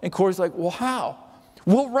them. And Corrie's like, well, how?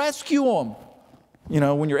 We'll rescue them. You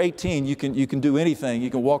know, when you're 18, you can do anything. You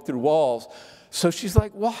can walk through walls. So she's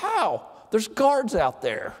like, well, how? There's guards out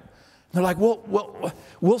there. And they're like, well,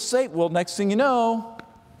 we'll save. Well, next thing you know,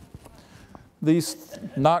 these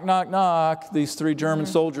knock, knock, knock, these 3 German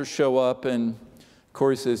soldiers show up, and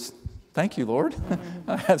Corrie says, thank you, Lord.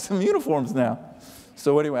 I have some uniforms now.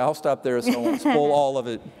 So anyway, I'll stop there so I won't spoil all of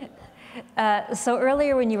it. So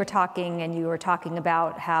earlier when you were talking, and you were talking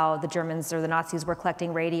about how the Germans or the Nazis were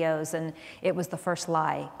collecting radios, and it was the first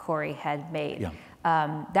lie Corrie had made. Yeah.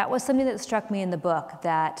 That was something that struck me in the book,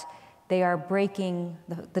 that they are breaking,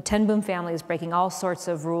 the Ten Boom family is breaking all sorts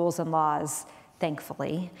of rules and laws,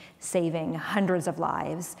 thankfully, saving hundreds of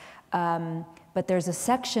lives. But there's a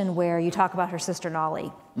section where you talk about her sister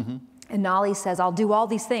Nolly. Mm-hmm. And Nolly says, I'll do all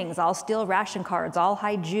these things. I'll steal ration cards. I'll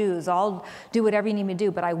hide Jews. I'll do whatever you need me to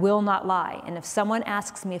do, but I will not lie. And if someone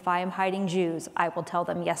asks me if I am hiding Jews, I will tell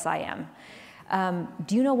them, yes, I am.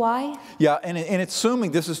 Do you know why? Yeah, and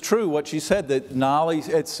assuming this is true, what she said, that Nolly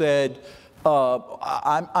had said,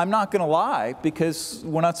 I'm not going to lie because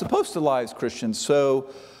we're not supposed to lie as Christians. So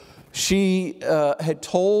she had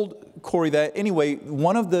told Corrie that. Anyway,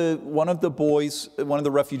 one of the boys, one of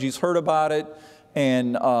the refugees heard about it,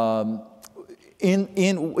 and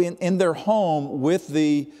in their home with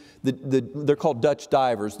they're called Dutch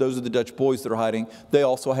divers. Those are the Dutch boys that are hiding. They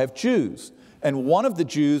also have Jews. And one of the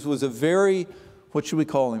Jews was a very, what should we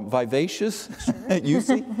call him, vivacious,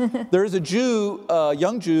 Jussi. There is a Jew,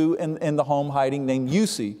 young Jew in the home hiding named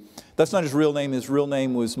Jussi. That's not his real name. His real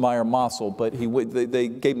name was Meyer Mossel, but they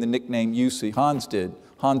gave him the nickname Jussi. Hans did.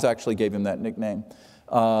 Hans actually gave him that nickname.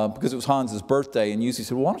 Because it was Hans's birthday, and Jussi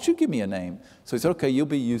said, well, why don't you give me a name? So he said, okay, you'll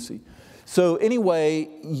be Jussi. So anyway,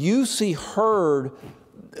 Jussi heard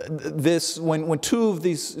this when two,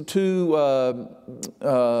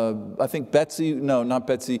 I think Betsy, no, not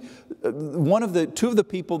Betsy, two of the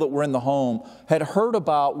people that were in the home had heard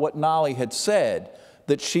about what Nolly had said,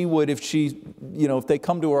 that she would, if they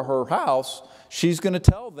come to her house, she's going to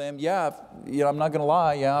tell them, I'm not going to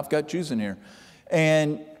lie, I've got Jews in here.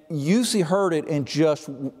 And Jussi heard it and just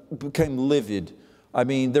became livid. I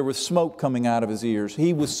mean, there was smoke coming out of his ears.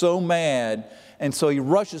 He was so mad, and so he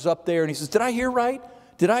rushes up there and he says, did I hear right?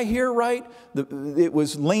 Did I hear right? It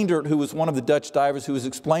was Leendert, who was one of the Dutch divers, who was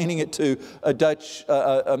explaining it to a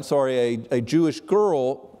Jewish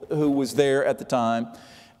girl who was there at the time.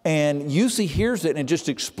 And Jussi hears it and it just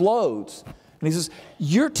explodes. And he says,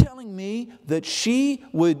 you're telling me that she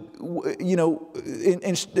would,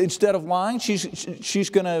 instead of lying, she's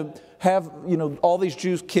going to have, all these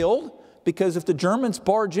Jews killed? Because if the Germans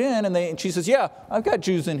barge in and she says, yeah, I've got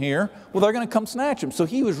Jews in here, well, they're going to come snatch them. So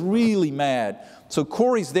he was really mad. So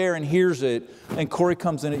Corrie's there and hears it, and Corrie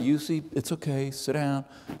comes in at Jussi, it's okay, sit down,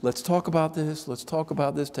 let's talk about this,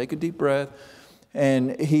 take a deep breath.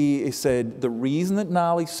 And he said, the reason that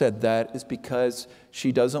Nolly said that is because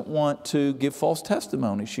she doesn't want to give false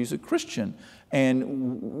testimony. She's a Christian.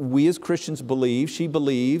 And we as Christians she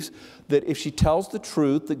believes that if she tells the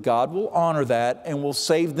truth, that God will honor that and will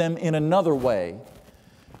save them in another way.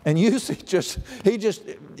 And Jussi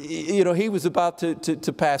he was about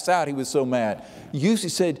to pass out. He was so mad. Jussi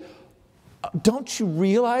said, don't you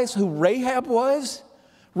realize who Rahab was?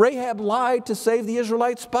 Rahab lied to save the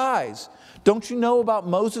Israelite spies. Don't you know about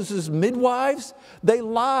Moses' midwives? They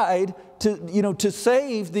lied to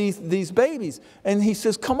save these babies. And he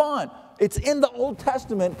says, come on, it's in the Old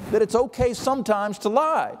Testament that it's okay sometimes to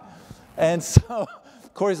lie. And so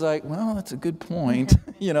Corrie's like, well, that's a good point,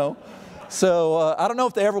 So I don't know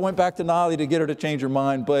if they ever went back to Nolly to get her to change her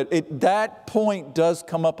mind, but that point does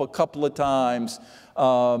come up a couple of times.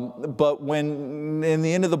 But when, in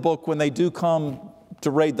the end of the book, when they do come to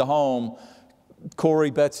raid the home, Corrie,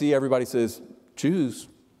 Betsy, everybody says, Jews?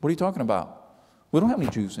 What are you talking about? We don't have any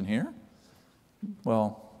Jews in here.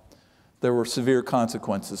 Well, there were severe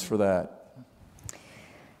consequences for that.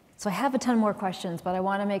 So I have a ton more questions, but I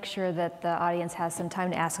want to make sure that the audience has some time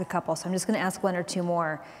to ask a couple. So I'm just going to ask one or two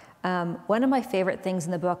more. One of my favorite things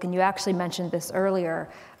in the book, and you actually mentioned this earlier,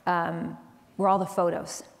 were all the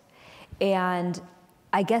photos. And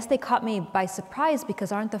I guess they caught me by surprise,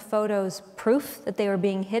 because aren't the photos proof that they were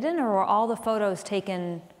being hidden, or were all the photos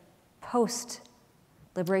taken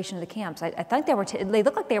post-liberation of the camps? I think they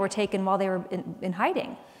looked like they were taken while they were in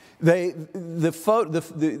hiding.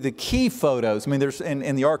 The key photos, I mean, there's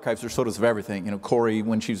in the archives, there's photos of everything. You know, Corrie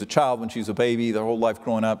when she was a child, when she was a baby, their whole life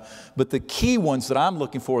growing up. But the key ones that I'm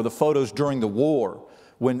looking for are the photos during the war,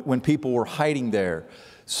 when people were hiding there.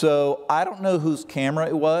 So I don't know whose camera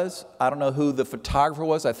it was. I don't know who the photographer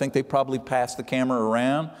was. I think they probably passed the camera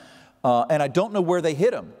around. And I don't know where they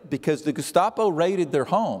hid them, because the Gestapo raided their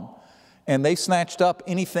home and they snatched up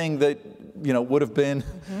anything that, you know, would have been,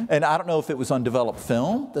 and I don't know if it was undeveloped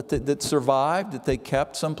film that survived, that they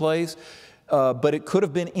kept someplace, but it could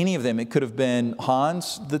have been any of them. It could have been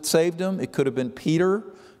Hans that saved them. It could have been Peter,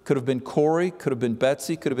 could have been Corrie, could have been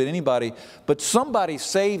Betsy, could have been anybody, but somebody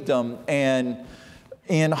saved them. And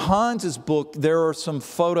in Hans's book, there are some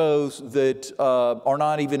photos that are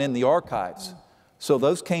not even in the archives. So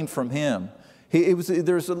those came from him.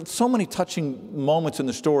 There's so many touching moments in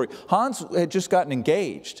the story. Hans had just gotten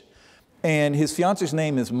engaged, and his fiance's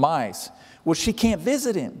name is Mice. Well, she can't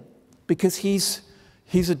visit him because he's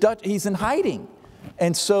in hiding.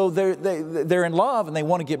 And so they're in love and they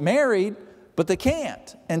want to get married, but they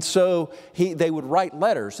can't. And so they would write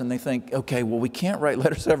letters, and they think, okay, well, we can't write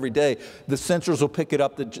letters every day. The censors will pick it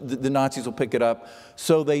up, the Nazis will pick it up.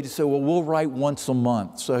 So they said, well, we'll write once a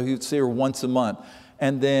month. So he would see her once a month.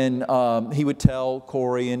 And then he would tell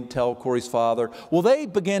Corrie and tell Corrie's father. Well, they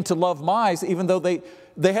began to love Mice, even though they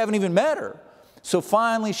haven't even met her. So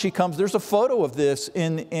finally she comes. There's a photo of this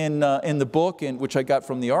in the book, which I got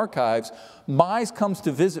from the archives. Mice comes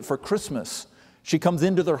to visit for Christmas. She comes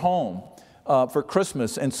into their home for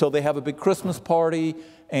Christmas. And so they have a big Christmas party,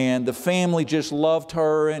 and the family just loved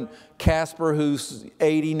her. And Casper, who's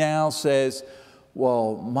 80 now, says,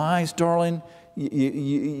 well, Mice, darling,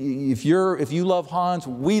 if you love Hans,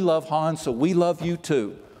 we love Hans, so we love you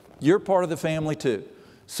too. You're part of the family too.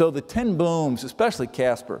 So the Ten Booms, especially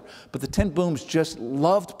Casper, but the Ten Booms just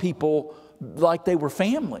loved people like they were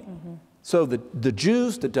family. So the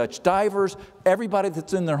Jews, the Dutch divers, everybody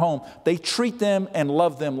that's in their home, they treat them and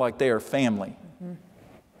love them like they are family.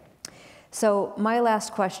 So my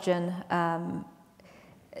last question,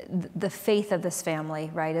 the faith of this family,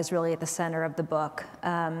 right, is really at the center of the book.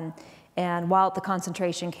 And while at the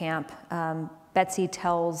concentration camp, Betsy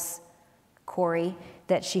tells Corrie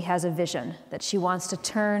that she has a vision, that she wants to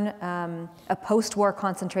turn a post-war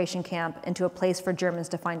concentration camp into a place for Germans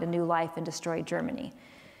to find a new life and destroy Germany.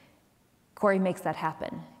 Corrie makes that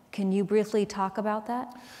happen. Can you briefly talk about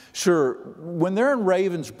that? Sure. When they're in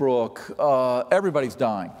Ravensbrück, everybody's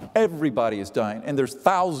dying. Everybody is dying. And there's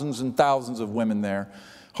thousands and thousands of women there.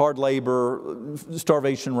 Hard labor,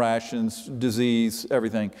 starvation rations, disease,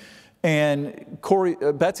 everything. And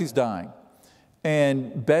Betsy's dying.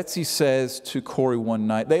 And Betsy says to Corrie one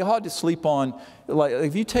night, they had to sleep on, like,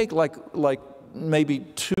 if you take like maybe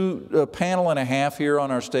a panel and a half here on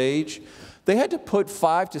our stage, they had to put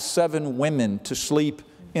 5 to 7 women to sleep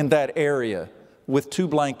in that area with 2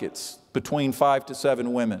 blankets between 5 to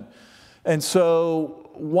 7 women. And so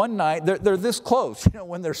one night, they're this close, you know,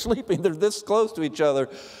 when they're sleeping, they're this close to each other.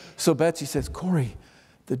 So Betsy says, Corrie,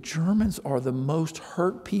 the Germans are the most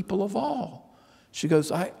hurt people of all. She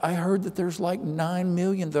goes, I heard that there's like 9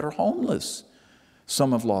 million that are homeless.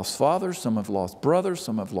 Some have lost fathers, some have lost brothers,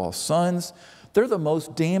 some have lost sons. They're the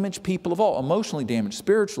most damaged people of all, emotionally damaged,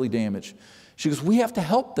 spiritually damaged. She goes, we have to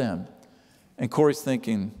help them. And Corrie's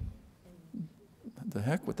thinking, the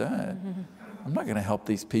heck with that? I'm not going to help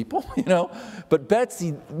these people, you know. But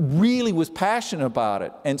Betsy really was passionate about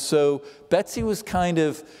it. And so Betsy was kind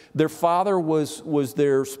of, their father was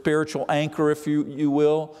their spiritual anchor, if you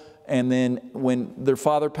will. And then when their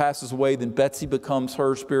father passes away, then Betsy becomes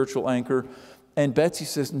her spiritual anchor. And Betsy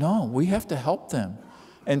says, no, we have to help them.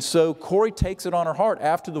 And so Corrie takes it on her heart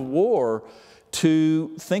after the war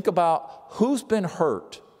to think about who's been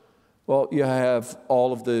hurt. Well, you have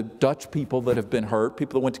all of the Dutch people that have been hurt,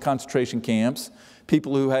 people that went to concentration camps,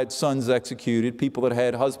 people who had sons executed, people that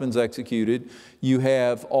had husbands executed. You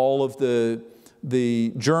have all of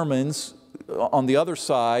the Germans on the other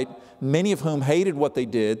side, many of whom hated what they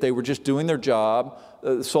did. They were just doing their job.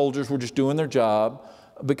 The soldiers were just doing their job.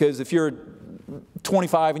 Because if you're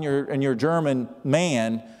 25 and you're a German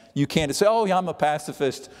man, you can't say, oh, yeah, I'm a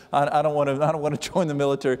pacifist. I don't want to join the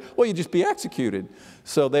military. Well, you'd just be executed.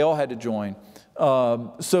 So they all had to join.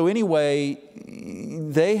 So anyway,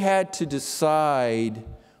 they had to decide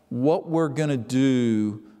what we're going to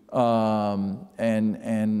do.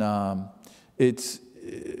 It's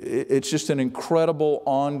just an incredible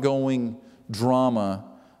ongoing drama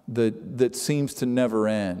that seems to never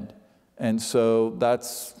end. And so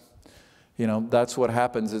that's what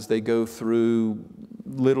happens as they go through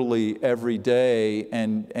literally every day.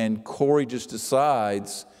 And Corrie just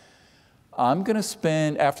decides, I'm going to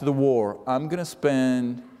spend, after the war, I'm going to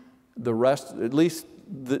spend the rest, at least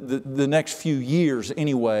the next few years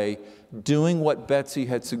anyway, doing what Betsy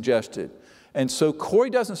had suggested. And so Corrie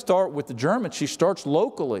doesn't start with the Germans, she starts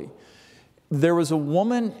locally. There was a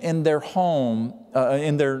woman in their home,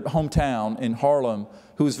 in their hometown in Harlem,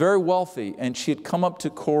 who was very wealthy, and she had come up to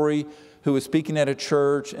Corrie, who was speaking at a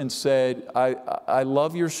church, and said, I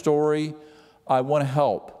love your story, I want to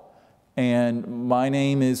help. And my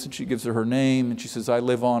name is, and she gives her name, and she says, I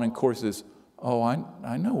live on, and Corrie says, oh,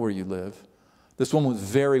 I know where you live. This woman was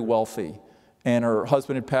very wealthy, and her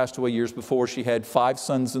husband had passed away years before. She had 5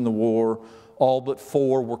 sons in the war, all but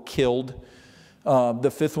 4 were killed. The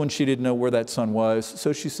 5th one, she didn't know where that son was.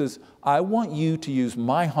 So she says, I want you to use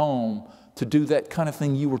my home to do that kind of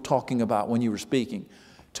thing you were talking about when you were speaking,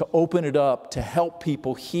 to open it up, to help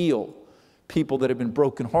people heal, people that have been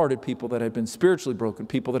brokenhearted, people that have been spiritually broken,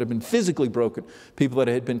 people that have been physically broken, people that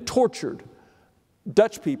had been tortured,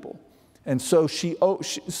 Dutch people. And so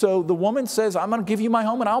so the woman says, I'm going to give you my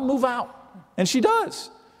home and I'll move out. And she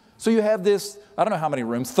does. So you have this, I don't know how many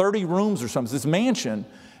rooms, 30 rooms or something, this mansion.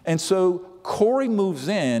 And so Corrie moves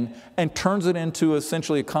in and turns it into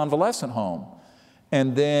essentially a convalescent home.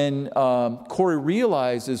 And then Corrie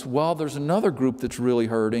realizes, well, there's another group that's really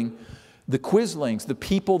hurting, the Quislings, the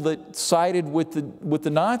people that sided with the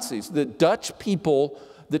Nazis, the Dutch people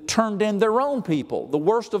that turned in their own people, the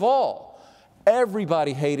worst of all.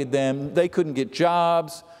 Everybody hated them. They couldn't get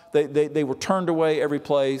jobs. They were turned away every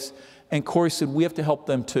place. And Corrie said, we have to help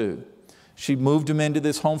them too. She moved them into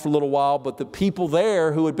this home for a little while, but the people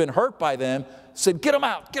there who had been hurt by them said, get them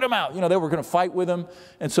out, get them out. You know, they were going to fight with them.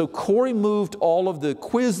 And so Corrie moved all of the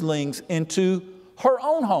Quislings into her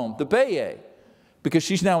own home, the Bayet, because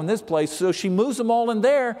she's now in this place. So she moves them all in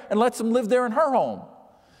there and lets them live there in her home.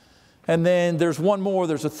 And then there's one more,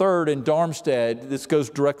 there's a third in Darmstadt. This goes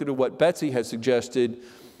directly to what Betsy has suggested.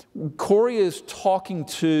 Corrie is talking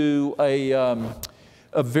to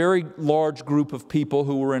a very large group of people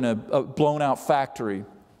who were in a blown out factory.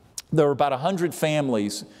 There were about 100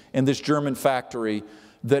 families in this German factory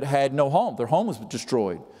that had no home. Their home was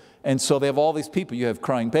destroyed. And so they have all these people. You have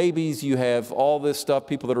crying babies, you have all this stuff,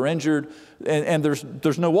 people that are injured, and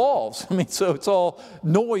there's no walls. I mean, so it's all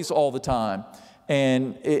noise all the time.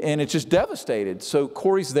 And it's just devastated. So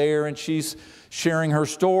Corrie's there and she's sharing her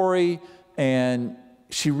story, and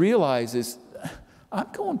she realizes, I'm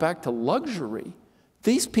going back to luxury.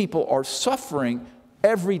 These people are suffering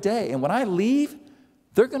every day. And when I leave,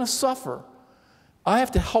 they're going to suffer. I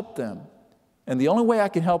have to help them. And the only way I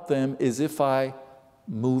can help them is if I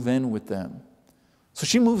move in with them. So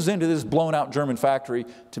she moves into this blown out German factory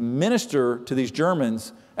to minister to these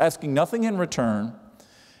Germans, asking nothing in return.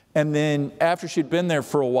 And then after she'd been there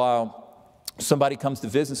for a while, somebody comes to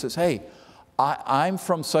visit and says, hey, I'm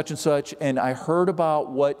from such and such, and I heard about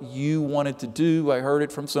what you wanted to do. I heard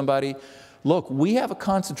it from somebody. Look, we have a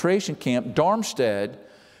concentration camp, Darmstadt,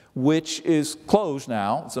 which is closed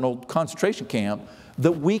now. It's an old concentration camp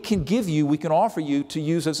that we can give you, we can offer you to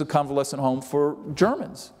use as a convalescent home for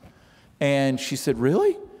Germans. And she said,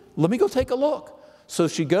 really? Let me go take a look. So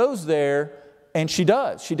she goes there, and she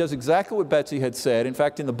does. She does exactly what Betsy had said. In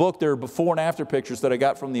fact, in the book, there are before and after pictures that I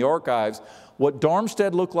got from the archives, what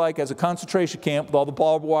Darmstadt looked like as a concentration camp with all the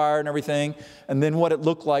barbed wire and everything, and then what it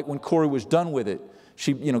looked like when Corrie was done with it.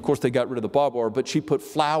 She, you know, of course, they got rid of the barbed wire, but she put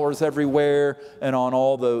flowers everywhere, and on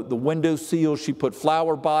all the window seals, she put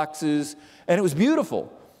flower boxes, and it was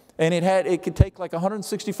beautiful. And it could take like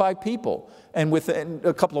 165 people. And within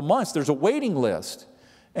a couple of months, there's a waiting list.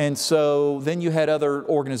 And so then you had other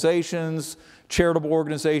organizations, charitable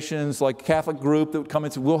organizations like a Catholic group that would come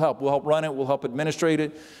and say, we'll help run it, we'll help administrate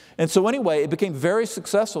it. And so anyway, it became very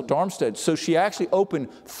successful, Darmstadt. So she actually opened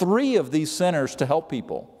 3 of these centers to help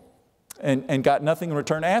people and got nothing in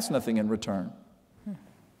return, asked nothing in return.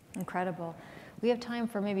 Incredible. We have time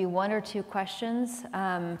for maybe 1 or 2 questions.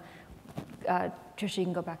 Tricia, you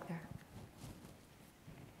can go back there.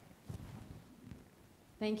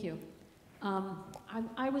 Thank you.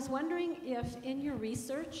 I was wondering if in your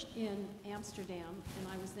research in Amsterdam, and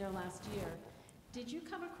I was there last year, did you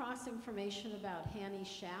come across information about Hannie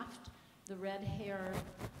Schaft, the red-haired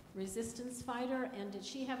resistance fighter, and did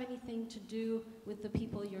she have anything to do with the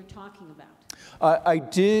people you're talking about? I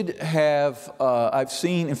did have, I've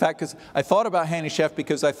seen, in fact, because I thought about Hannie Schaft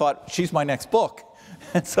because I thought she's my next book.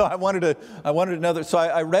 And so I wanted another, so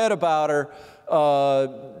I read about her,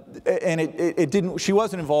 and it didn't, she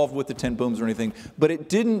wasn't involved with the 10 Booms or anything, but it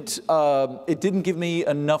didn't give me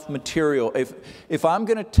enough material. If I'm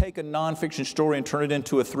going to take a nonfiction story and turn it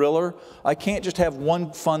into a thriller, I can't just have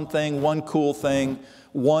one fun thing, one cool thing,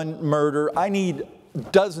 one murder. I need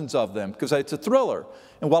dozens of them, because it's a thriller.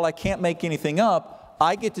 And while I can't make anything up,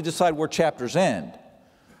 I get to decide where chapters end.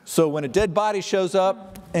 So when a dead body shows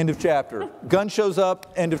up, end of chapter. Gun shows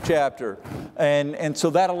up, end of chapter. And so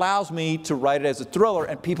that allows me to write it as a thriller,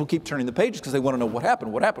 and people keep turning the pages because they want to know what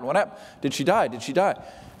happened, what happened, what happened. Did she die? Did she die?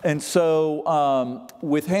 And so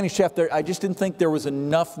with Hanny's Chapter, I just didn't think there was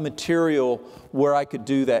enough material where I could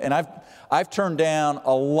do that. And I've turned down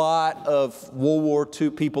a lot of World War II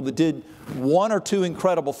people that did one or two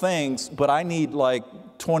incredible things, but I need like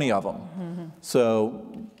 20 of them. Mm-hmm. So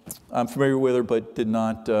I'm familiar with her, but did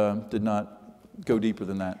not go deeper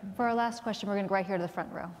than that. For our last question, we're going to go right here to the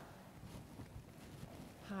front row.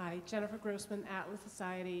 Hi, Jennifer Grossman, Atlas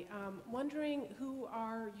Society. Wondering, who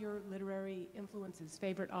are your literary influences,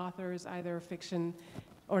 favorite authors, either fiction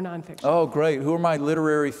or nonfiction? Oh, great. Who are my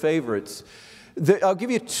literary favorites? I'll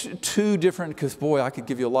give you two different, because boy, I could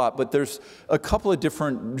give you a lot, but there's a couple of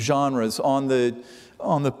different genres. On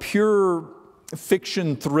the pure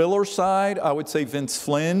fiction thriller side, I would say Vince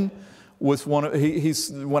Flynn was one of,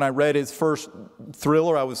 when I read his first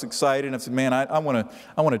thriller, I was excited, and I said, man, I want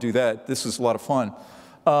to do that. This is a lot of fun.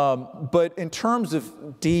 But in terms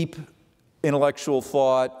of deep intellectual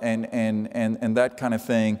thought and that kind of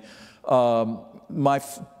thing,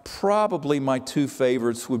 probably my two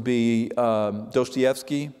favorites would be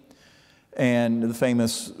Dostoevsky and the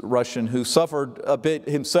famous Russian who suffered a bit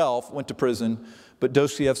himself, went to prison. But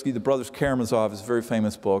Dostoevsky, The Brothers Karamazov, is a very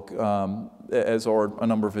famous book, as are a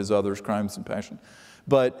number of his others, Crimes and Passion.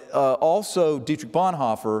 But also Dietrich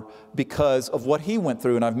Bonhoeffer, because of what he went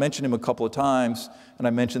through, and I've mentioned him a couple of times, and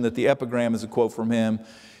I mentioned that the epigram is a quote from him.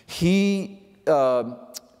 He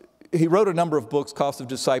wrote a number of books, Cost of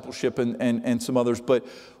Discipleship and some others, but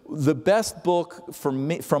the best book for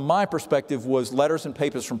me, from my perspective, was Letters and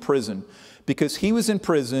Papers from Prison, because he was in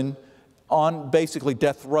prison on basically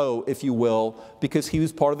death row, if you will, because he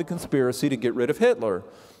was part of the conspiracy to get rid of Hitler.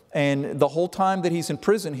 And the whole time that he's in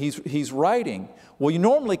prison, he's writing. Well, you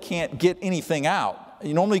normally can't get anything out.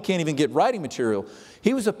 You normally can't even get writing material.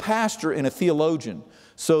 He was a pastor and a theologian.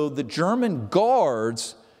 So the German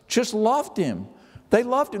guards just loved him. They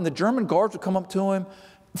loved him. The German guards would come up to him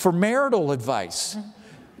for marital advice.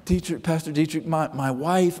 Dietrich, Pastor Dietrich, my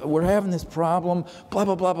wife, we're having this problem, blah,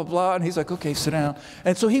 blah, blah, blah, blah. And he's like, okay, sit down.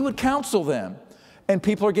 And so he would counsel them. And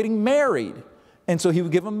people are getting married. And so he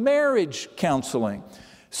would give them marriage counseling.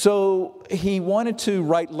 So he wanted to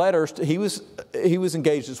write letters. He was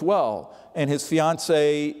engaged as well. And his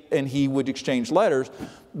fiancée and he would exchange letters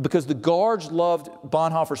because the guards loved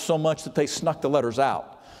Bonhoeffer so much that they snuck the letters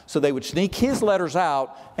out. So they would sneak his letters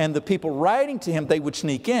out, and the people writing to him, they would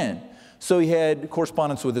sneak in. So he had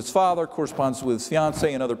correspondence with his father, correspondence with his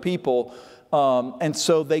fiancée and other people. And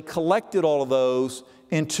so they collected all of those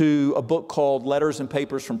into a book called Letters and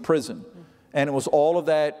Papers from Prison. And it was all of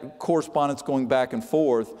that correspondence going back and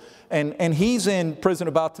forth. And he's in prison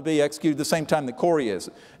about to be executed the same time that Corrie is.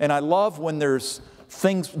 And I love when there's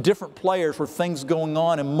things, different players where things going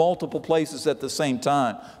on in multiple places at the same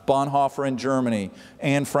time. Bonhoeffer in Germany,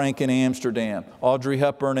 Anne Frank in Amsterdam, Audrey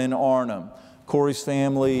Hepburn in Arnhem, Corrie's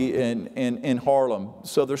family in Harlem.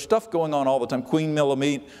 So there's stuff going on all the time. Queen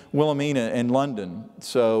Wilhelmina in London.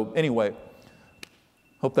 So anyway,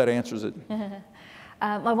 hope that answers it.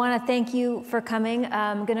 I want to thank you for coming.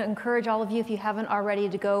 I'm going to encourage all of you, if you haven't already,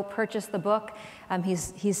 to go purchase the book.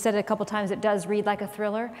 He's said it a couple times, it does read like a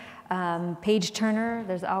thriller. Page turner,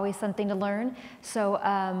 there's always something to learn. So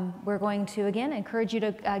we're going to, again, encourage you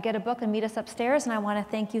to get a book and meet us upstairs. And I want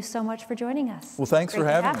to thank you so much for joining us. Well, thanks for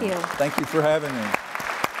having me. Great to have you. Thank you for having me.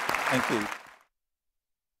 Thank you.